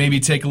Dockett could maybe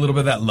take a little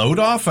bit of that load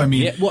off? I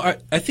mean,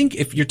 I think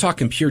if you're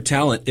talking pure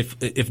talent, if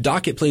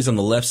Dockett plays on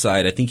the left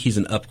side, I think he's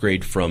an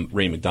upgrade from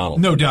Ray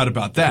McDonald. No doubt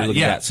about that.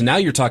 Yeah. So now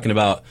you're talking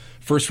about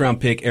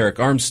first-round pick Eric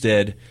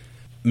Armstead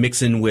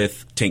mixing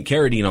with Tank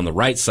Carradine on the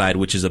right side,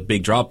 which is a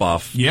big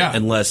drop-off. Yeah.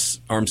 Unless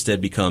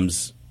Armstead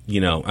becomes,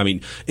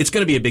 it's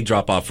going to be a big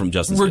drop-off from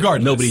Justin Smith.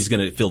 Regardless. Nobody's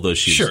going to fill those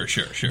shoes.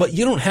 Sure. But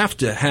you don't have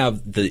to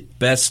have the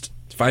best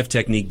 5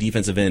 technique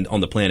defensive end on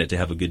the planet to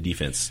have a good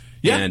defense.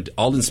 Yeah. And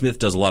Aldon Smith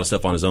does a lot of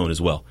stuff on his own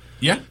as well.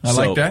 Yeah, I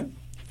like that.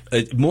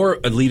 More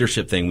a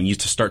leadership thing when you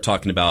start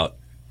talking about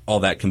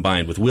all that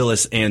combined with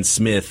Willis and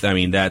Smith. I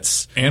mean,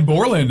 that's... And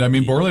Borland. I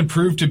mean, Borland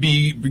proved to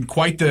be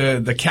quite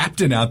the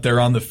captain out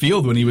there on the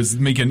field when he was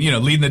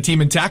leading the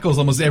team in tackles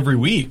almost every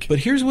week. But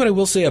here's what I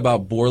will say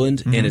about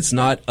Borland, and it's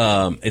not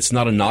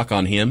a knock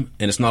on him,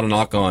 and it's not a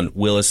knock on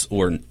Willis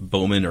or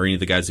Bowman or any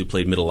of the guys who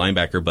played middle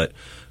linebacker, but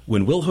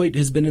when Will Hoyt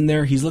has been in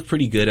there, he's looked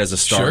pretty good as a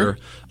starter. Sure.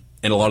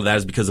 And a lot of that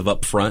is because of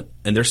up front.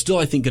 And they're still,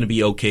 I think, going to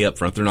be okay up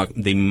front.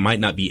 They might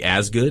not be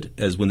as good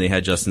as when they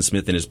had Justin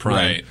Smith in his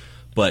prime. Right.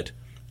 But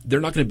they're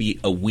not going to be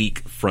a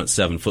weak front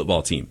 7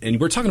 football team. And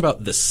we're talking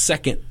about the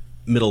second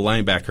middle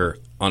linebacker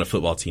on a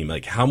football team.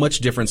 Like, how much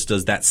difference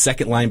does that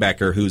second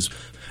linebacker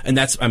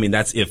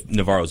that's if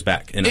Navarro's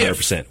back and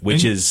 100%,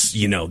 which is,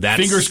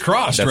 that's... Fingers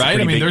crossed,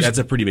 right? That's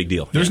a pretty big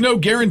deal. There's no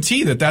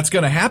guarantee that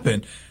going to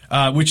happen,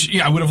 which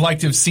I would have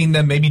liked to have seen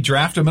them maybe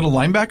draft a middle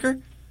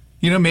linebacker.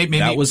 Maybe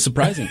that was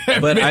surprising.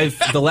 But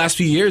the last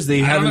few years they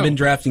haven't been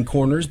drafting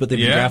corners, but they've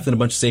been drafting a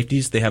bunch of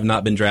safeties. They have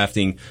not been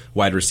drafting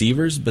wide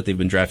receivers, but they've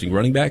been drafting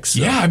running backs.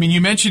 So. Yeah,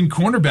 you mentioned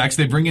cornerbacks.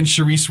 They bring in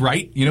Sharice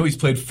Wright. He's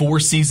played 4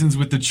 seasons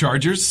with the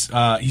Chargers.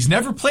 He's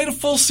never played a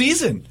full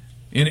season,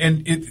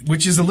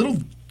 which is a little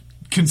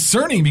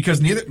concerning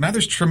because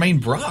neither's Tremaine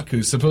Brock,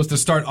 who's supposed to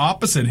start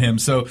opposite him.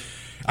 So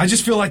I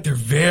just feel like they're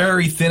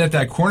very thin at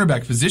that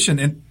cornerback position,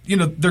 and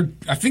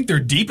I think they're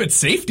deep at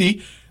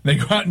safety. They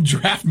go out and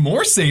draft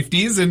more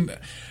safeties, and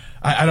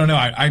I don't know.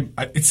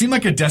 It seemed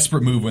like a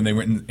desperate move when they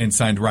went and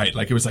signed Wright.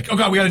 Like, it was like, oh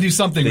God, we got to do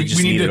something. They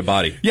just needed a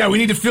body. Yeah, we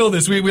need to fill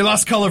this. We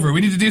lost Culliver.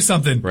 We need to do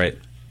something. Right.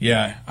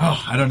 Yeah. Oh,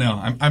 I don't know.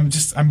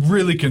 I'm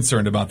really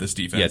concerned about this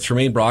defense. Yeah,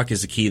 Tremaine Brock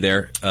is the key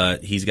there.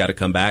 He's got to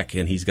come back,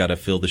 and he's got to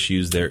fill the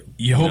shoes there.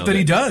 You hope that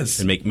he does.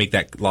 And make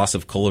that loss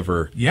of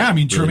Culliver. Yeah,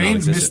 really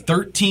Tremaine missed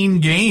 13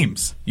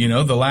 games,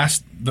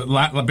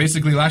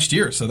 basically last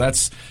year. So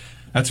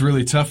that's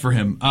really tough for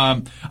him.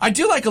 I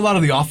do like a lot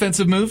of the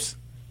offensive moves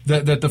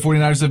that the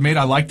 49ers have made.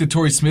 I like the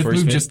Torrey Smith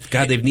move.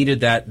 God, they've needed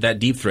that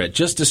deep threat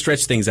just to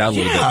stretch things out a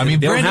little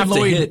bit. Brandon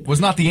Lloyd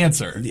was not the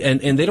answer.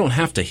 And they don't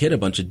have to hit a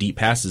bunch of deep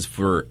passes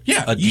for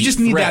a deep you just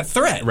need that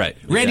threat. Right.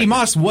 Randy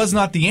Moss was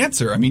not the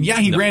answer.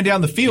 He ran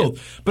down the field,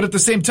 but at the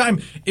same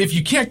time, if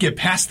you can't get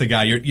past the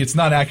guy, it's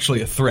not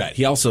actually a threat.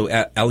 He also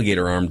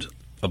alligator-armed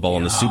a ball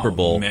in the Super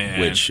Bowl,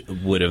 which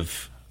would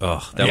have...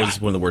 Oh, that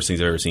was one of the worst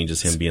things I've ever seen,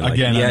 just him being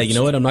you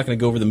know what, I'm not going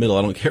to go over the middle.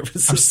 I don't care if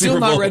it's I'm still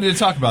not ready to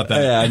talk about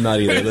that. Yeah, I'm not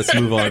either. Let's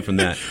move on from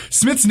that.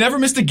 Smith's never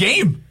missed a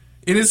game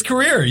in his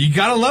career. You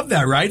got to love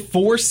that, right?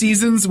 4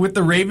 seasons with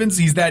the Ravens.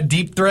 He's that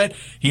deep threat.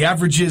 He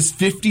averages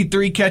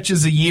 53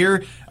 catches a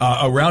year,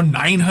 around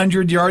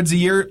 900 yards a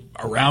year,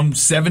 around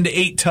 7 to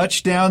 8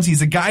 touchdowns.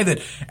 He's a guy that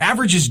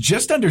averages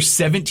just under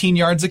 17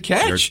 yards a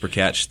catch. Yards per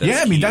catch.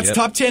 That's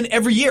top 10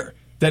 every year.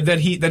 That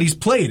he's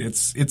played.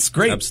 It's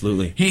great.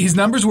 Absolutely. His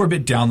numbers were a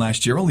bit down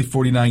last year, only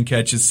 49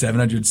 catches,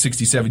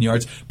 767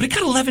 yards, but he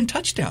got 11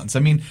 touchdowns.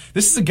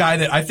 This is a guy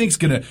that I think is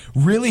going to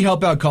really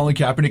help out Colin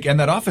Kaepernick and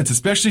that offense,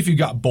 especially if you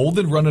got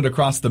Bolden running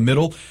across the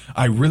middle.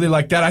 I really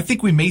like that. I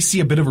think we may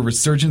see a bit of a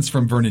resurgence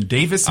from Vernon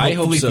Davis. I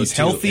hope so, he's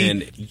healthy.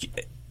 And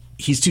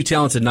he's too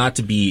talented not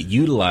to be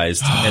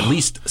utilized, at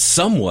least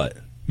somewhat.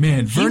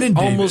 Man, Vernon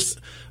Davis.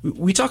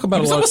 We talk about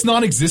he was almost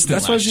non-existent.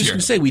 That's what I was just going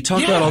to say. We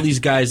talk about all these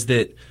guys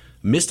that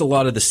missed a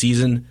lot of the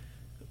season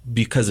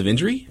because of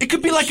injury. It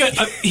could be like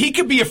he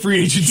could be a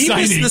free agent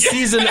signing. He missed the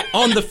season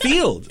on the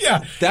field.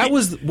 Yeah. That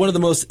was one of the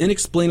most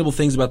inexplainable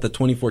things about the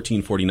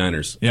 2014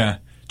 49ers. Yeah.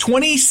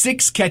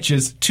 26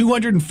 catches,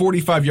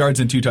 245 yards,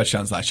 and 2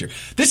 touchdowns last year.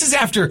 This is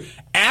after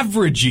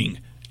averaging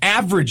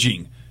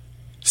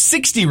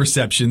 60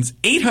 receptions,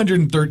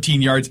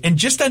 813 yards, and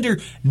just under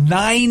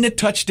 9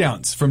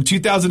 touchdowns from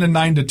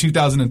 2009 to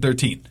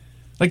 2013.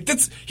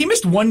 He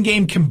missed 1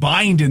 game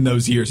combined in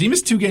those years. He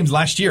missed 2 games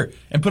last year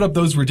and put up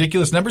those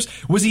ridiculous numbers.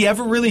 Was he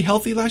ever really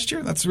healthy last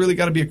year? That's really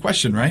got to be a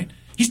question, right?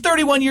 He's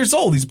 31 years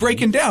old. He's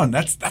breaking down.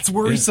 That's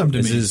worrisome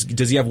to me.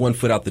 Does he have one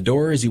foot out the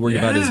door? Is he worried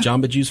about his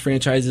Jamba Juice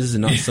franchises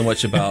and not so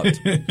much about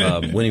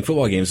winning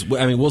football games?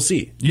 We'll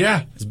see.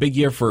 Yeah. It's a big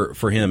year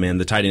for him and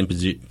the tight end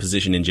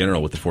position in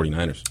general with the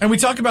 49ers. And we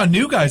talk about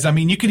new guys.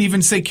 You could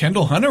even say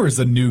Kendall Hunter is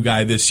a new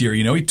guy this year.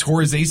 He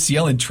tore his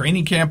ACL in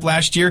training camp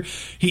last year.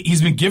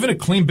 He's been given a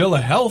clean bill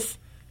of health.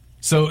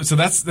 So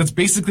that's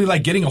basically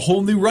like getting a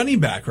whole new running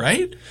back,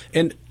 right?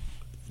 And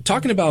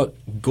talking about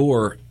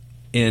Gore,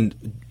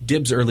 and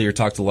Dibbs earlier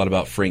talked a lot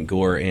about Frank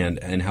Gore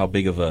and how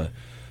big of a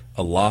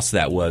loss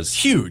that was.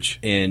 Huge.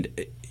 And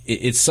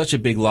it's such a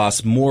big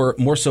loss.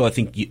 More so, I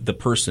think, the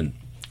person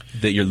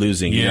that you're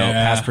losing.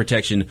 Pass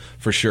protection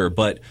for sure.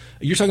 But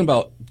you're talking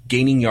about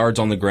gaining yards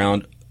on the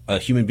ground, a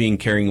human being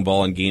carrying a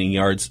ball and gaining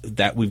yards.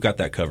 That we've got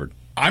that covered.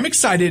 I'm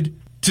excited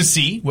to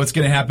see what's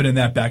going to happen in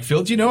that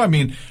backfield.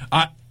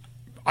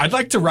 I'd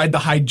like to ride the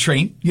Hyde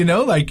train,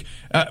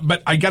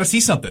 but I got to see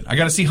something. I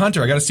got to see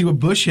Hunter. I got to see what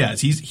Bush has.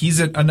 He's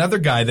another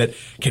guy that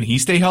can he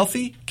stay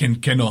healthy?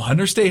 Can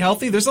Hunter stay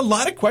healthy? There's a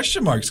lot of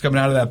question marks coming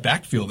out of that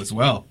backfield as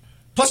well.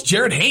 Plus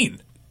Jared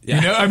Hayne. Yeah.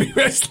 You know, I mean,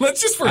 let's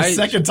just for a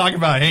second talk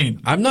about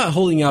Hayne. I'm not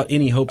holding out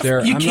any hope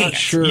there. I'm not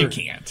sure. You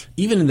can't.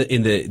 Even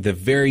in the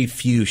very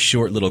few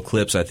short little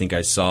clips I think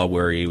I saw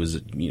where he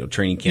was,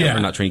 training camp,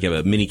 or not training camp,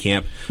 but mini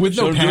camp. With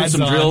no pads doing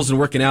some on. drills and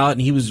working out,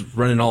 and he was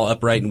running all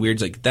upright and weird.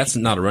 It's like, that's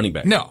not a running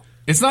back. No.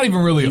 It's not even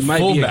really a might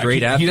fullback. be a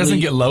great athlete. He doesn't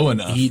get low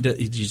enough. He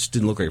just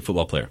didn't look like a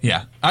football player.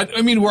 Yeah.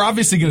 I mean, we're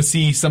obviously going to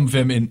see some of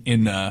him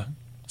in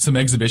some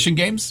exhibition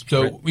games.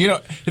 So,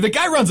 right. The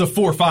guy runs a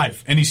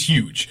 4.5, and he's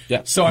huge.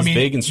 Yeah. So, he's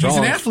big and strong. He's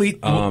an athlete.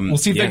 We'll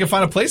see if they can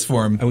find a place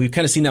for him. And we've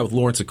kind of seen that with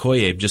Lawrence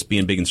Okoye. Just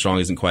being big and strong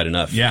isn't quite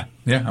enough. Yeah,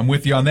 I'm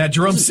with you on that.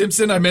 Jerome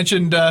Simpson, I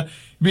mentioned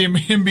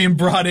him being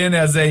brought in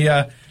as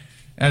a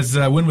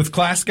win with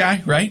class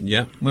guy, right?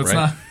 Yeah. Let's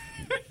not.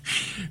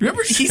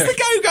 Remember, he's the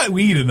guy who got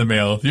weed in the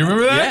mail. Do you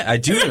remember that? Yeah, I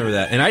do remember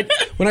that. And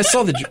when I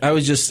saw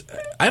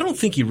I don't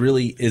think he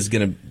really is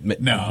going to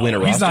win a roster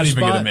spot. He's not even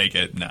going to make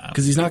it. No,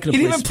 because he's not going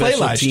to play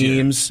special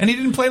teams. And he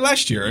didn't play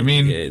last year. I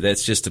mean,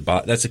 that's just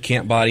that's a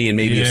camp body, and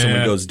maybe if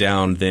someone goes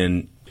down,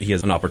 then he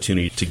has an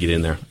opportunity to get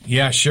in there.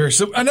 Yeah, sure.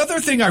 So another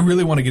thing I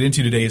really want to get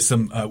into today is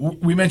some.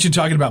 We mentioned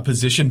talking about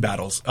position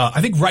battles.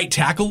 I think right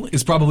tackle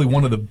is probably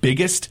one of the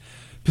biggest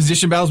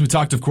position battles. We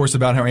talked, of course,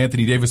 about how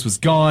Anthony Davis was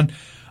gone.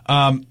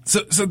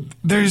 So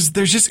there's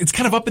just, it's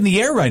kind of up in the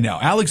air right now.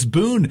 Alex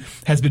Boone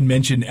has been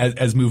mentioned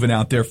as moving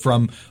out there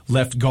from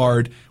left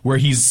guard, where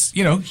he's,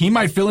 he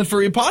might fill in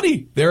for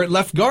Iupati there at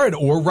left guard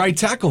or right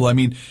tackle. I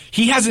mean,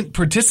 he hasn't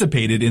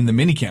participated in the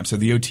minicamps or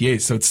the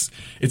OTAs, so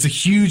it's a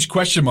huge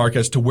question mark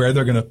as to where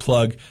they're going to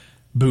plug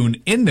Boone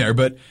in there.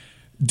 But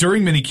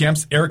during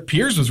minicamps, Eric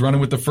Pierce was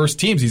running with the first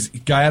teams. He's a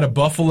guy out of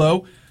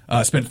Buffalo.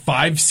 Spent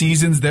 5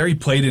 seasons there. He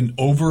played in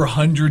over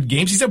 100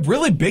 games. He's a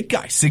really big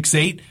guy,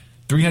 6'8",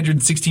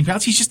 316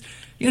 pounds. He's just,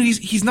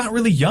 he's not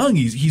really young.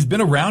 He's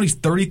been around. He's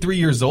 33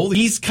 years old.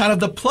 He's kind of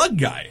the plug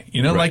guy,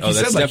 right. like you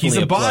said, like he's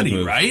a body,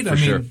 move, right? I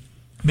mean, sure.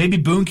 Maybe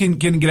Boone can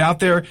get out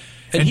there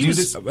and do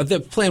this.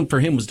 The plan for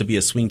him was to be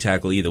a swing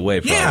tackle either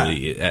way,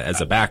 probably as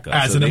a backup,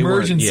 as an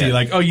emergency.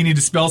 Like, you need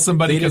to spell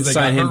somebody. They didn't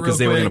sign him because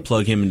they were going to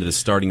plug him into the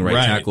starting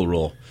right tackle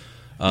role.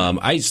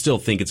 I still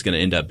think it's going to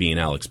end up being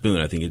Alex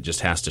Boone. I think it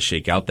just has to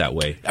shake out that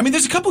way. I mean,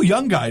 there's a couple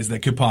young guys that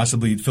could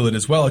possibly fill it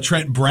as well.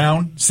 Trent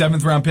Brown,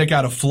 7th-round pick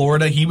out of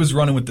Florida. He was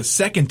running with the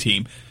second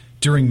team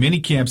during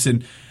minicamps.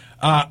 And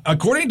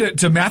according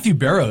to Matthew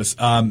Barrows,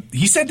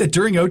 he said that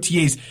during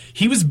OTAs,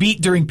 he was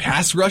beat during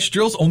pass rush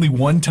drills only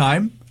one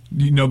time.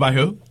 Do you know by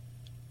who?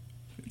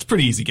 It's a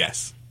pretty easy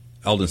guess.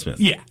 Aldon Smith.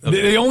 Yeah.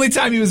 Okay. The only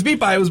time he was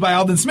beat by it was by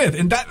Aldon Smith.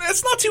 And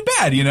that's not too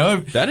bad,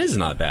 That is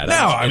not bad. No,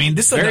 I mean,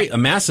 this is a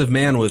massive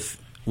man with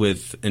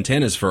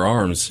antennas for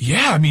arms.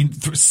 Yeah, I mean,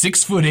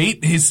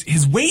 6'8".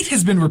 His weight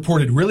has been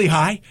reported really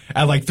high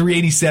at like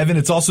 387.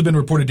 It's also been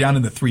reported down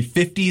in the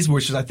 350s,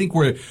 which is I think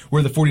where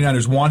the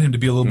 49ers want him to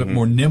be a little bit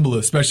more nimble,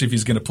 especially if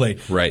he's going to play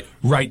right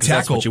tackle.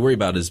 That's what you worry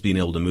about is being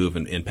able to move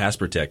and pass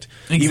protect.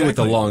 Exactly. Even with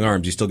the long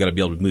arms, you still got to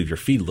be able to move your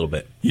feet a little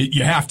bit.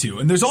 You have to.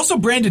 And there's also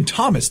Brandon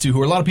Thomas too,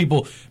 who a lot of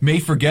people may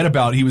forget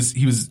about. He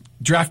was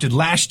drafted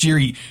last year.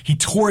 He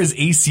tore his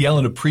ACL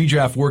in a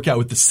pre-draft workout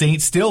with the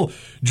Saints. Still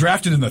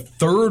drafted in the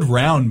 3rd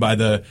round by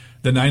the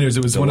Niners.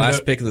 It was the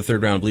last pick of the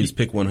 3rd round, I believe, is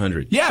pick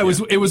 100. Yeah,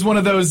 it was one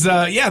of those.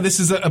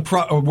 This is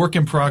a work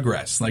in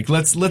progress. Like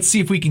let's see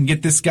if we can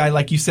get this guy,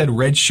 like you said,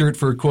 red shirt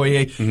for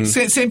Okoye. Mm-hmm.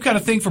 Same kind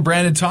of thing for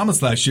Brandon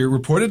Thomas last year.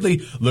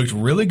 Reportedly looked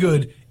really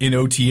good in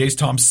OTAs.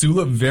 Tom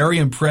Sula very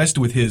impressed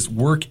with his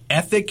work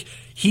ethic.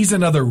 He's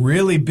another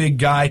really big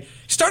guy.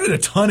 Started a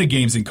ton of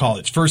games in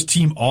college. First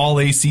team All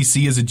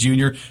ACC as a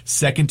junior,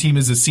 second team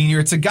as a senior.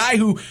 It's a guy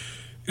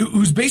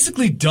who's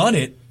basically done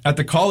it at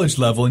the college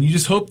level, and you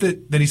just hope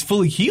that he's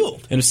fully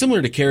healed. And it's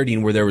similar to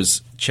Carradine, where there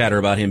was chatter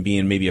about him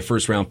being maybe a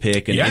first-round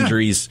pick, and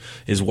injuries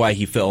is why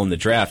he fell in the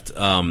draft.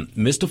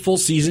 Missed a full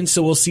season,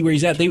 so we'll see where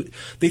he's at.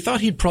 They thought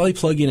he'd probably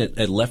plug in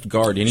at left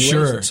guard anyway.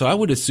 Sure. So I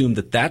would assume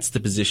that's the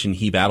position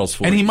he battles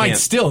for. And he might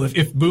still,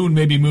 if Boone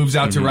maybe moves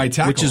out to right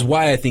tackle. Which is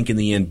why I think in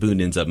the end Boone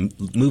ends up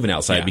moving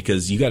outside,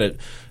 because you got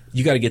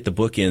to get the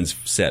bookends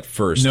set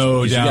first.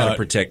 No doubt. You got to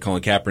protect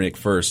Colin Kaepernick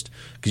first,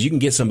 because you can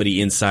get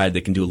somebody inside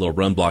that can do a little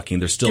run blocking.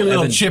 There's still get a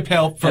little chip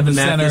help from the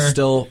center. Is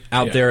still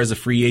out there as a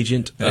free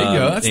agent. There you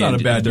go. That's not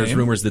a bad There's name.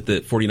 rumors that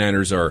the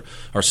 49ers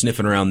are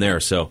sniffing around there.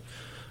 So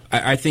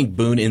I think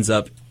Boone ends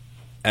up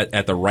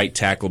at the right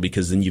tackle,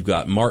 because then you've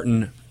got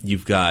Martin,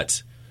 you've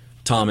got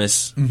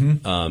Thomas,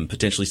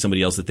 potentially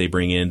somebody else that they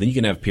bring in. Then you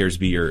can have Pierce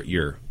be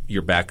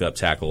your backup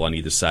tackle on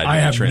either side. I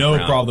have Trent no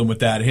Brown. problem with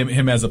that.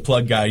 Him as a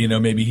plug guy,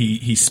 maybe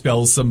he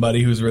spells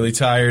somebody who's really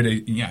tired.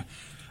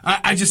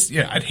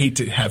 I'd hate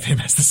to have him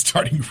as the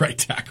starting right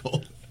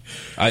tackle.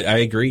 I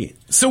agree.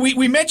 So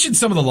we mentioned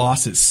some of the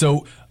losses.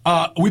 So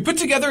we put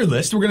together a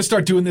list. We're going to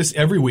start doing this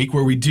every week,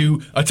 where we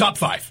do a top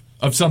 5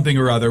 of something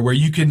or other where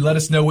you can let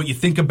us know what you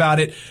think about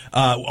it.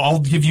 I'll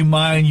give you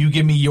mine, you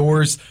give me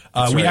yours.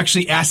 We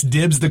actually asked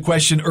Dibs the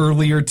question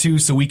earlier too,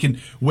 so we can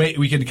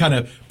kind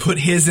of put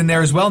his in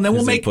there as well, and then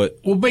we'll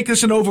make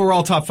this an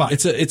overall top 5.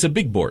 It's a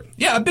big board.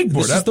 Yeah, a big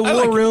board. This is the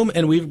War Room,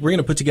 and we're going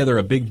to put together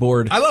a big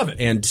board. I love it.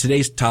 And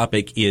today's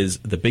topic is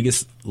the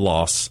biggest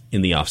loss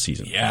in the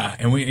offseason. Yeah,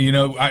 and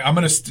I'm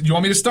gonna. Do you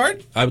want me to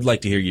start? I would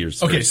like to hear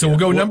yours. Okay, so we'll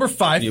go number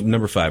 5.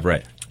 Number 5,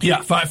 right?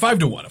 Yeah,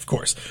 5-1, of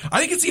course. I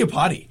think it's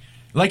Iupati.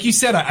 Like you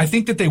said, I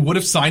think that they would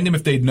have signed him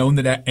if they'd known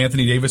that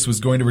Anthony Davis was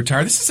going to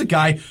retire. This is a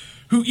guy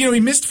who, he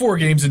missed 4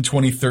 games in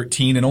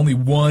 2013 and only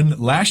 1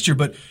 last year,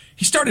 but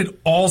he started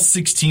all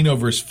 16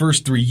 over his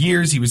first 3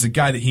 years. He was a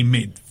guy that he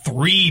made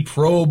 3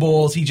 Pro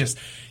Bowls.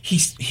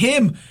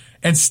 Him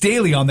and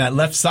Staley on that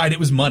left side, it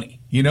was money.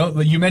 You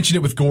mentioned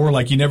it with Gore,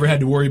 like you never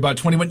had to worry about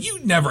 21. You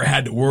never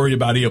had to worry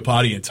about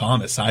Iupati and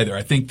Thomas either.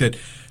 I think that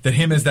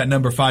him as that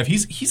number 5,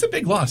 he's a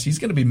big loss. He's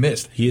going to be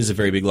missed. He is a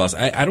very big loss.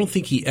 I don't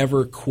think he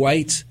ever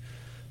quite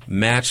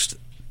matched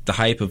the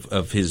hype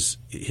of his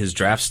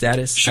draft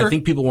status. Sure. I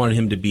think people wanted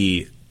him to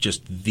be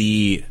just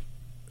the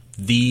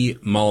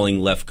mauling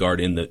left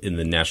guard in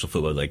the National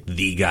Football, like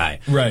the guy.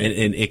 Right.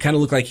 And it kind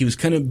of looked like he was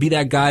going to be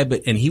that guy,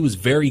 and he was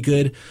very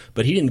good,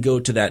 but he didn't go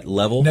to that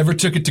level. Never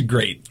took it to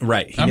great.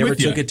 Right. He never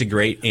took it to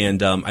great.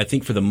 And I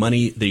think for the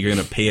money that you're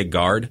going to pay a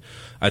guard,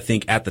 I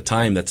think at the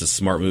time that's a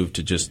smart move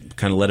to just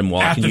kind of let him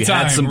walk. And you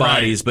had some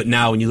bodies, but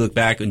now when you look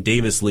back when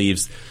Davis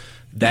leaves,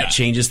 that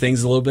changes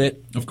things a little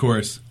bit. Of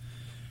course.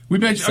 So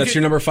that's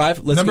your number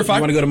 5? Number 5?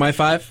 You want to go to my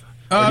 5?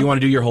 Or do you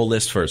want to do your whole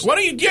list first? Why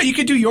don't you? Yeah, you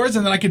could do yours,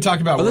 and then I can talk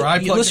about where I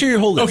plug. Let's hear your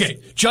whole list. Okay,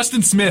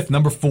 Justin Smith,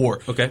 number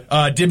 4.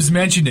 Okay. Dibs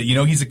mentioned it.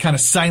 He's a kind of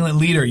silent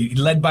leader. He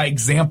led by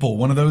example.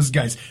 One of those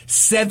guys.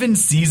 7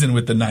 seasons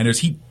with the Niners.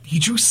 He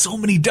drew so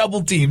many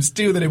double teams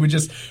too that it would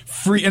just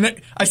free. And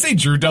I say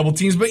drew double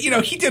teams, but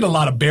he did a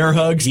lot of bear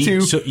hugs too.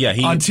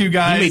 On 2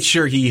 guys. He made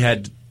sure he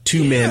had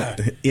 2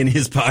 men in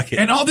his pocket.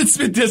 And Alden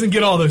Smith doesn't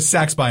get all those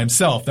sacks by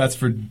himself. That's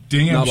for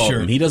damn Not sure. All of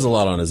them. He does a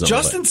lot on his own.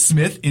 Justin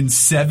Smith in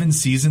 7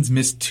 seasons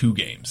missed 2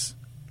 games.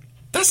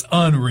 That's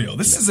unreal.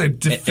 This is a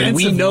defensive And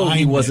we know lineman.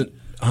 he wasn't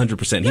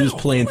 100%. He was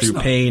playing through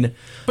pain.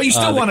 But you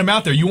still want him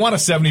out there. You want a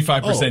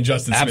 75%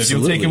 Justin Smith.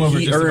 Absolutely. You'll take him over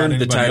he just about earned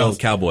anybody the title else.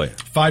 of Cowboy.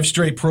 5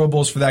 straight Pro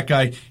Bowls for that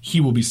guy. He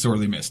will be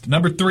sorely missed.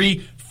 Number 3,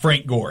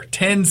 Frank Gore.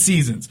 10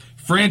 seasons.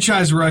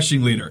 Franchise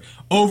rushing leader.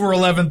 Over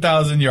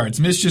 11,000 yards.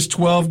 Missed just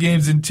 12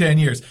 games in 10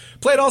 years.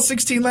 Played all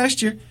 16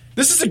 last year.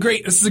 This is a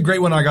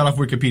great one I got off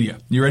Wikipedia.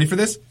 You ready for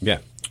this? Yeah.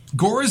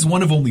 Gore is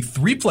one of only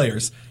 3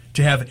 players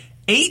to have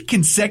 8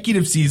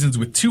 consecutive seasons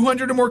with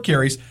 200 or more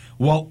carries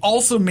while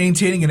also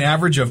maintaining an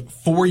average of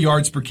 4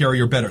 yards per carry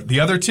or better.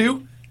 The other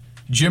 2,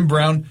 Jim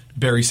Brown,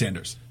 Barry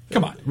Sanders.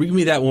 Come on. Give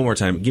me that one more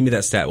time. Give me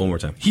that stat one more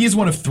time. He is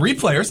one of 3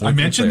 players. I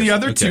mentioned the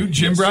other 2,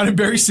 Jim Brown and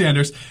Barry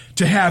Sanders,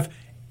 to have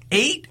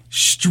 8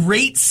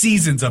 straight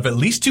seasons of at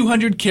least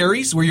 200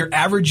 carries where you're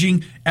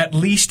averaging at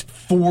least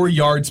 4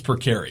 yards per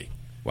carry.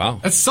 Wow.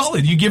 That's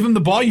solid. You give him the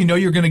ball, you know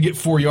you're going to get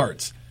 4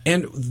 yards.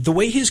 And the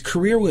way his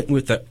career went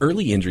with the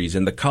early injuries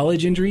and the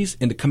college injuries,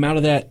 and to come out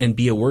of that and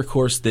be a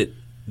workhorse that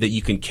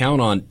you can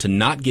count on to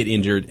not get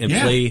injured and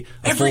play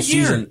a full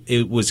season,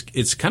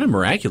 it's kind of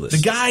miraculous.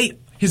 The guy,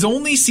 his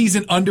only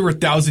season under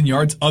 1,000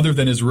 yards other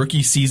than his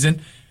rookie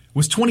season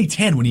was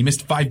 2010 when he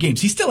missed 5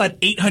 games. He still had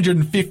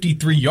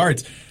 853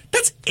 yards.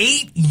 That's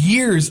 8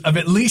 years of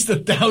at least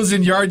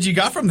 1,000 yards you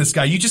got from this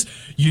guy.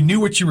 You knew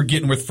what you were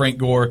getting with Frank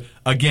Gore.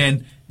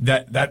 Again,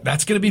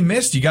 that's going to be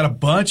missed. You got a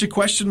bunch of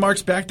question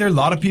marks back there. A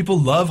lot of people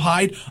love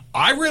Hyde.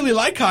 I really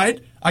like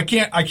Hyde. I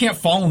can't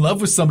fall in love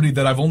with somebody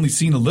that I've only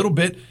seen a little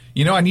bit.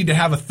 I need to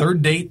have a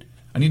 3rd date.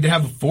 I need to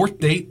have a 4th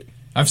date.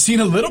 I've seen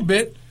a little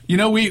bit.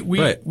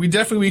 We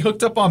definitely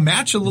hooked up on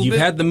Match a little bit. You've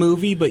had the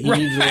movie, but you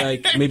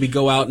need to maybe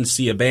go out and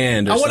see a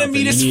band or something. I want to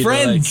meet his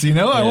friends,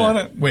 I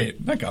want to...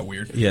 Wait, that got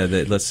weird. Yeah,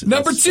 let's...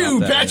 Number let's 2,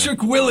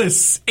 Patrick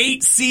Willis.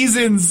 8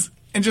 seasons.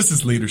 And just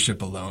his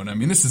leadership alone. I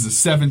mean, this is a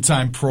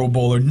 7-time Pro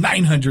Bowler,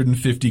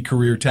 950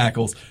 career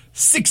tackles,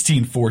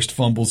 16 forced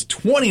fumbles,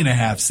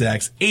 20.5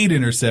 sacks, 8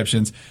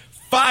 interceptions,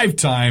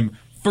 5-time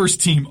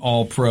first-team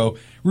All-Pro,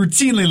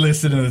 routinely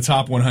listed in the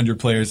top 100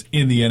 players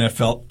in the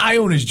NFL. I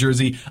own his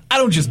jersey. I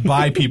don't just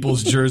buy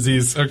people's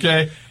jerseys,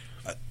 okay?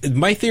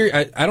 My theory,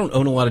 I don't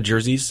own a lot of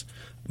jerseys.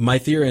 My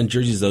theory on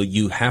jerseys, though,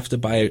 you have to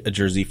buy a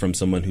jersey from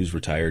someone who's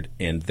retired,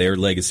 and their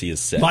legacy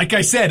is set. Like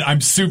I said, I'm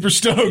super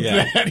stoked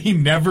that he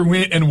never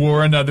went and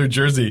wore another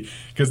jersey,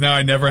 because now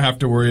I never have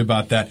to worry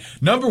about that.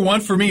 Number 1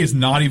 for me is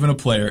not even a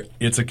player.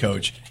 It's a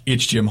coach.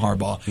 It's Jim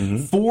Harbaugh.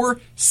 Mm-hmm. 4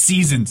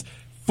 seasons,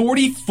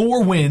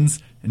 44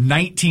 wins,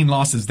 19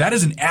 losses. That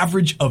is an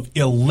average of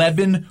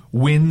 11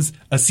 wins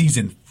a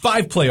season.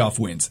 5 playoff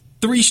wins.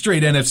 3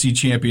 straight NFC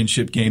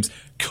championship games.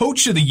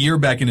 Coach of the year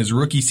back in his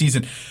rookie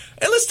season.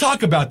 And let's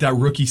talk about that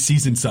rookie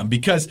season some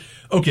because,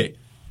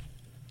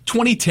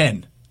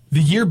 2010, the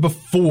year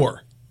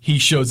before he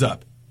shows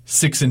up,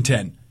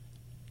 6-10.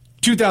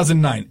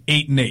 2009,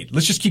 8-8.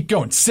 Let's just keep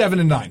going.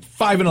 7-9,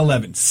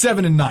 5-11,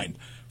 7-9,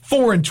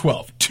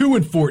 4-12,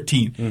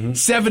 2-14,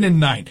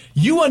 7-9.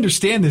 You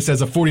understand this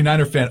as a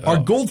 49er fan. Our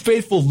Gold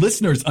Faithful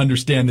listeners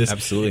understand this.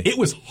 Absolutely. It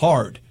was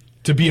hard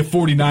to be a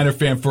 49er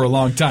fan for a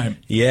long time.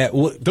 Yeah.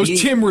 Well,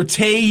 those Tim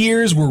Rattay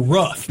years were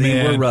rough,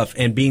 man. They were rough.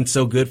 And being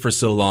so good for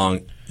so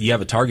long, you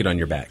have a target on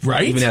your back.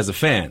 Right? Even as a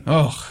fan.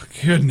 Oh,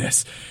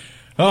 goodness.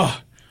 Oh.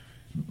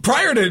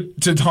 Prior to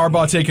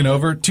Harbaugh taking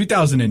over,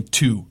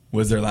 2002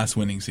 was their last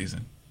winning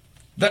season.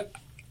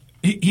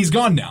 He's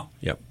gone now.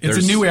 Yep.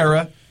 It's a new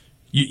era.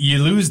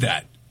 You lose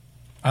that.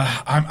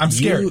 I'm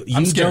scared.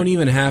 You scared. don't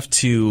even have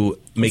to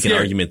make an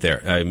argument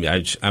there.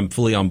 I'm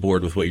fully on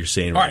board with what you're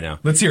saying right now.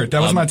 Let's hear it.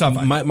 That was my top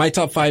 5. My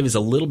top 5 is a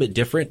little bit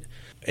different,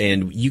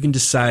 and you can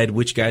decide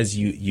which guys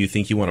you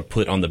think you want to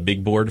put on the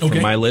big board for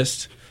my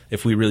list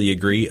if we really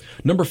agree.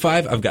 Number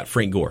 5, I've got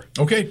Frank Gore.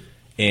 Okay.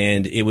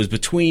 And it was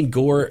between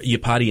Gore,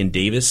 Iupati, and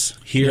Davis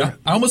here. Yeah,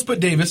 I almost put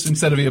Davis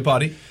instead of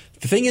Iupati.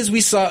 The thing is,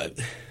 we saw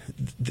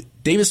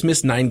Davis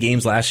missed 9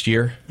 games last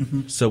year,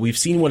 so we've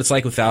seen what it's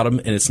like without him,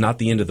 and it's not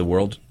the end of the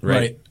world,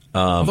 right?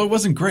 Although it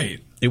wasn't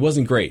great. It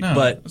wasn't great, no,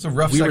 but it was a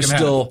rough we were second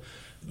still,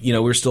 we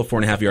were still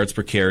 4.5 yards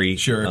per carry.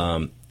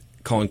 Sure.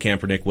 Colin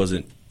Kaepernick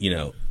wasn't,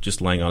 just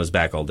lying on his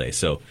back all day.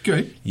 So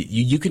good.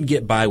 You can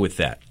get by with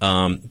that.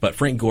 But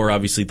Frank Gore,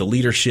 obviously, the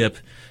leadership,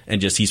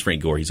 and he's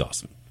Frank Gore. He's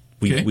awesome.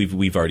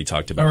 We've already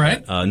talked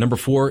about that. Number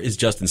 4 is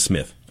Justin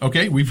Smith.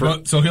 Okay,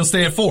 so he'll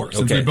stay at 4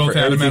 since we both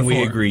had him at 4.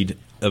 We agreed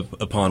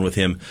upon with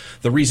him.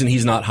 The reason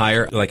he's not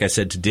higher, like I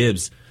said to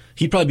Dibs,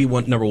 he'd probably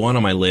be number 1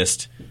 on my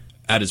list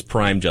at his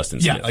prime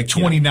Justin Smith. Yeah, like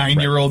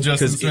 29-year-old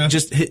Justin Smith.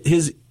 Just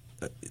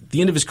the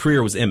end of his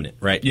career was imminent,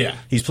 right? Yeah.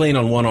 He's playing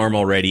on one arm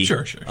already.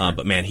 Sure.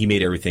 But, man, he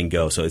made everything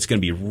go. So it's going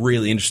to be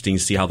really interesting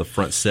to see how the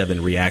front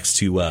 7 reacts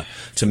to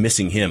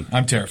missing him.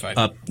 I'm terrified.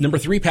 Number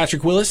 3,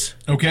 Patrick Willis.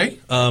 Okay.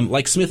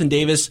 Like Smith and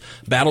Davis,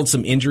 battled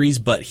some injuries,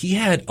 but he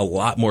had a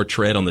lot more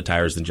tread on the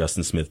tires than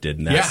Justin Smith did.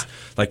 And that's,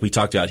 like we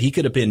talked about, he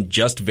could have been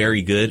just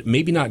very good,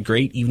 maybe not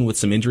great, even with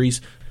some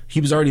injuries. He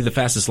was already the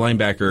fastest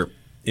linebacker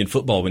in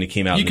football when he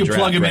came out in the draft. You could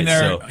plug him in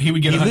there. So he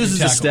would get 100 loses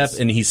tackles. A step,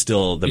 and he's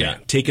still the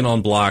man. Taking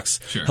on blocks,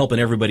 helping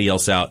everybody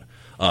else out.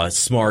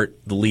 Smart,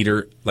 the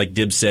leader. Like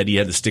Dibs said, he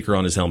had the sticker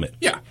on his helmet.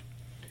 Yeah.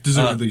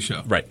 Deservedly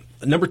so. Right.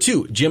 Number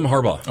 2, Jim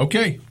Harbaugh.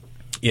 Okay.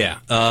 Yeah.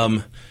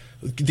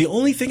 The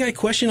only thing I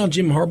question on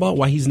Jim Harbaugh,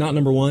 why he's not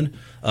number 1,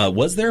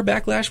 was there a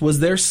backlash?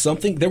 Was there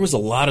something? There was a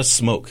lot of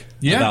smoke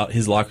about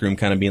his locker room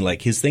kind of being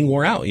like his thing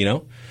wore out,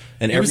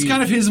 And it was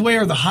kind of his way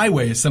or the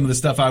highway is some of the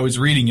stuff I was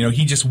reading.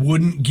 He just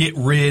wouldn't get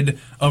rid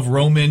of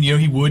Roman.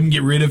 He wouldn't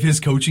get rid of his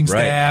coaching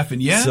staff.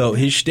 And so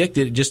his shtick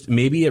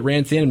maybe it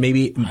ran thin.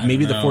 Maybe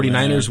the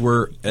 49ers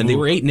were, and they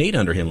were 8-8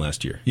 under him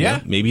last year.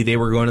 Yeah. Maybe they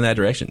were going in that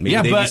direction. Maybe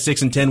they'd be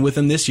 6-10 with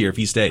him this year if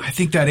he stayed. I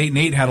think that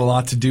 8-8 had a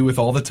lot to do with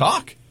all the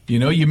talk.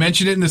 You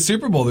mentioned it in the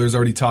Super Bowl. There's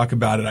already talk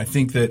about it. I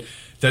think that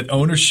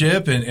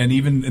ownership and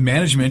even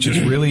management just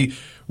really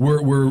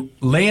we're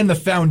laying the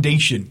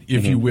foundation,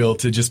 if you will,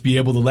 to just be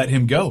able to let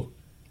him go.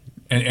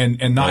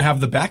 And not have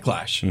the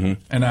backlash.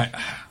 And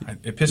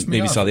it pissed me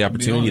off. Maybe saw the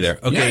opportunity there.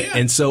 Okay,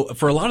 and so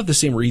for a lot of the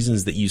same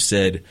reasons that you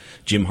said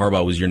Jim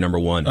Harbaugh was your number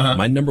 1,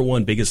 my number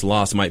 1 biggest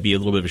loss might be a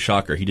little bit of a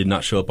shocker. He did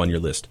not show up on your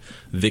list.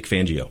 Vic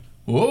Fangio.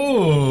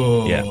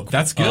 Oh, yeah.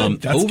 That's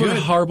good. That's over good.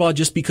 Harbaugh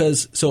just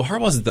because, so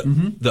Harbaugh's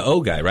the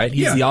O guy, right?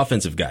 He's the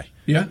offensive guy.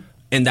 Yeah.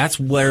 And that's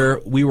where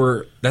we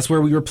were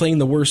playing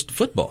the worst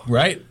football.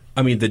 Right.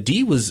 I mean, the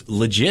D was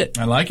legit.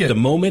 I like it. The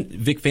moment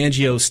Vic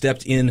Fangio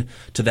stepped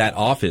into that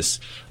office,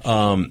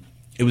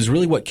 it was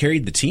really what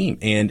carried the team.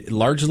 And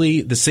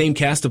largely the same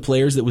cast of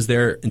players that was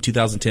there in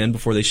 2010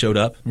 before they showed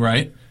up.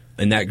 Right.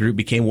 And that group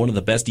became one of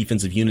the best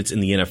defensive units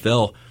in the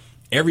NFL.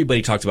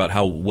 Everybody talked about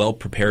how well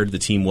prepared the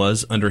team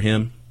was under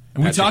him.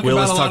 And we talked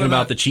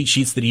about the cheat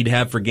sheets that he'd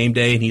have for game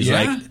day, and he's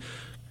like,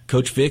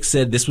 Coach Vic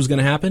said this was going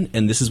to happen,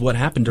 and this is what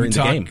happened during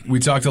the game. We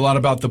talked a lot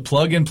about the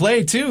plug and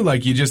play too,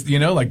 like you just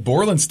like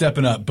Borland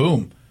stepping up,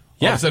 boom.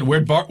 All of a sudden,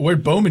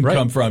 where'd Bowman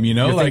come from?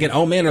 You're thinking,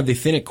 oh man, are they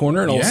thin at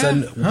corner? And all of a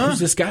sudden, who's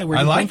this guy?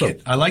 I like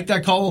it. I like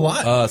that call a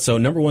lot. So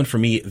number 1 for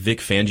me, Vic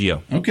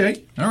Fangio.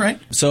 Okay, all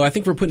right. So I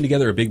think we're putting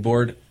together a big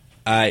board.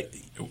 I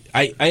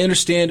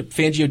understand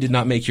Fangio did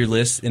not make your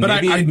list, and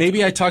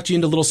maybe I talked you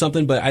into a little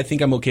something, but I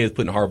think I'm okay with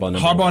putting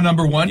Harbaugh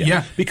number 1.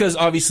 Yeah. Because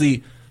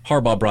obviously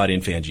Harbaugh brought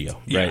in Fangio,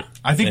 right?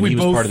 I think he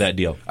was part of that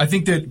deal. I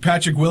think that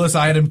Patrick Willis,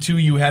 I had him 2,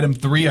 you had him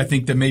 3. I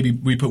think that maybe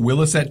we put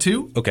Willis at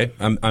 2. Okay,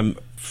 I'm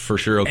for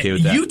sure okay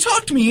with that. You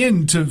talked me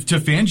into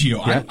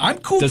Fangio. Yeah. I'm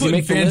cool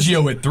putting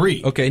Fangio at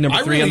 3. Okay,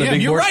 number 3 on the big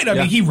board. You're right. I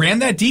mean, he ran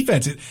that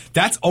defense.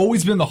 That's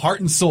always been the heart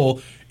and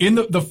soul in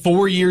the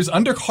 4 years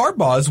under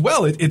Harbaugh as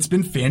well. It's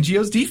been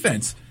Fangio's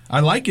defense.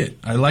 I like it.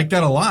 I like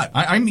that a lot.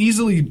 I'm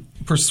easily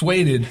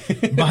persuaded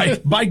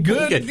by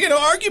good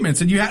arguments,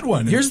 and you had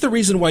one. Here's the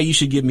reason why you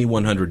should give me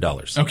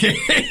 $100.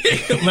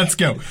 Okay, let's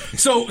go.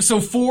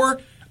 So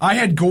 4, I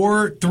had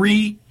Gore.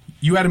 3,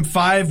 you had him.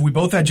 5, we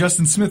both had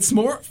Justin Smith.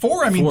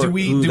 4. I mean, 4. do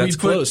we that's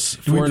put close?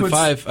 4 and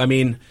 5. I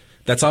mean,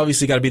 that's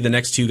obviously got to be the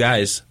next 2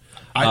 guys.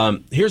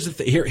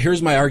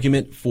 Here's my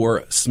argument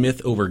for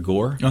Smith over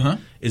Gore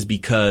is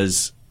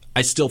because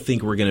I still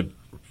think we're going to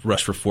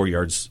rush for 4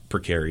 yards per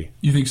carry.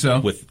 You think so?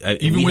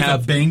 Even with a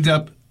banged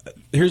up,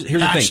 here's the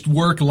thing.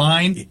 Work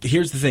line.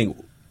 Here's the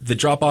thing: the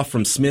drop off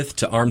from Smith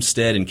to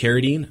Armstead and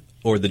Carradine,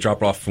 or the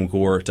drop off from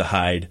Gore to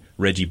Hyde,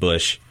 Reggie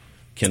Bush,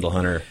 Kendall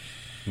Hunter,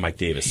 Mike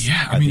Davis.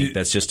 Yeah, I think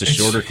that's just a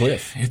shorter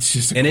cliff. It's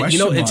just a question question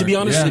mark. And to be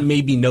honest, yeah. It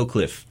may be no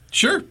cliff.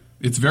 Sure,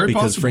 it's very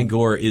because possible. Frank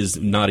Gore is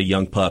not a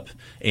young pup,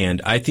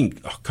 and I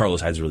think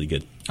Carlos Hyde's really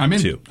good. I'm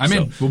in. Too. I'm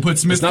in. We'll put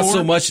Smith. It's not 4,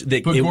 so much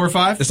that put Gore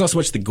 5. It's not so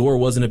much that Gore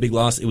wasn't a big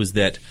loss. It was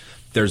that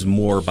there's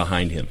more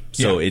behind him,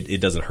 so it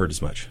doesn't hurt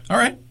as much. All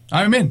right,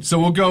 I'm in. So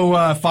we'll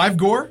go 5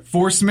 Gore,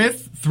 4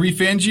 Smith, 3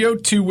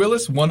 Fangio, 2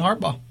 Willis, 1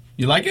 Harbaugh.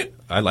 You like it?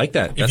 I like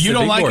that. If you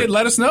don't like it,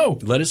 let us know.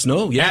 Let us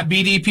know. Yeah. At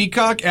BD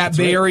Peacock, at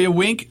Bay Area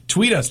Wink.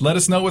 Tweet us. Let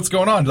us know what's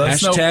going on. Let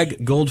us know.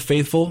 Hashtag Gold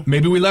Faithful.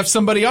 Maybe we left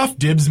somebody off.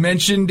 Dibbs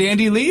mentioned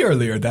Andy Lee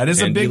earlier. That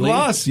is Andy a big Lee.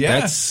 loss.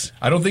 Yeah.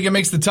 I don't think it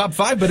makes the top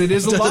 5, but it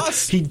is a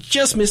loss. He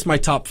just missed my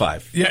top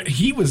 5. Yeah,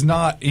 he was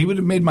not. He would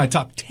have made my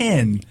top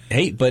 10.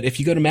 Hey, but if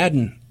you go to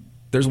Madden,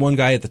 there's one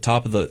guy at the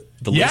top of the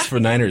list for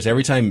Niners.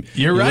 Every time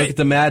you look at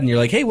the Madden, you're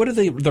like, hey, what are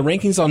the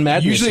rankings on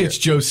Madden? Usually it's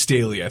Joe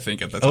Staley, I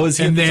think, at the top. Oh, is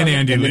he and then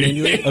Andy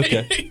Lee.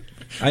 Okay.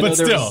 I know but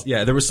still.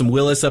 There was some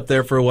Willis up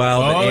there for a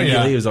while, but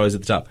Andy Lee was always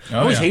at the top. I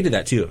always hated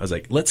that, too. I was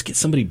like, let's get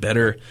somebody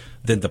better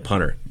than the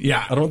punter.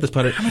 Yeah. I don't want this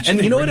punter.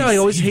 And you know what I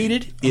always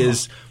hated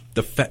is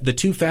the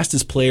 2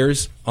 fastest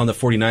players on the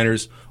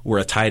 49ers were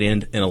a tight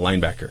end and a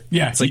linebacker.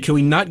 Yeah. It's like, can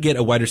we not get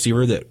a wide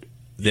receiver that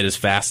is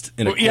fast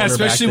and a quarterback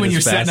especially when you're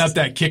setting up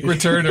that kick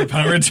return or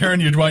punt return,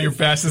 you'd want your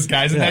fastest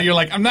guys. And now you're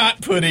like, I'm not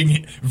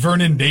putting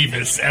Vernon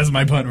Davis as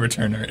my punt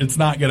returner. It's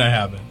not going to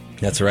happen.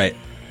 That's right.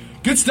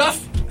 Good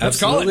stuff.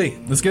 Let's Absolutely.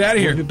 call it. Let's get out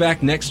of here. We'll be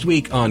back next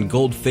week on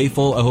Gold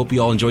Faithful. I hope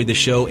you all enjoyed the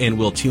show and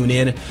will tune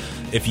in.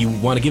 If you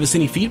want to give us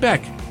any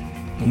feedback,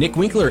 Nick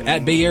Winkler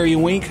at Bay Area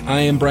Wink. I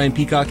am Brian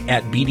Peacock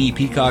at BD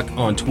Peacock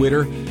on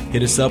Twitter.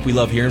 Hit us up. We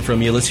love hearing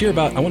from you.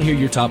 I want to hear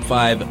your top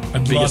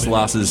 5 biggest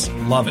losses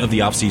of the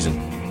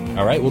offseason.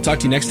 All right. We'll talk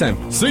to you next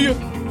time. See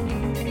you.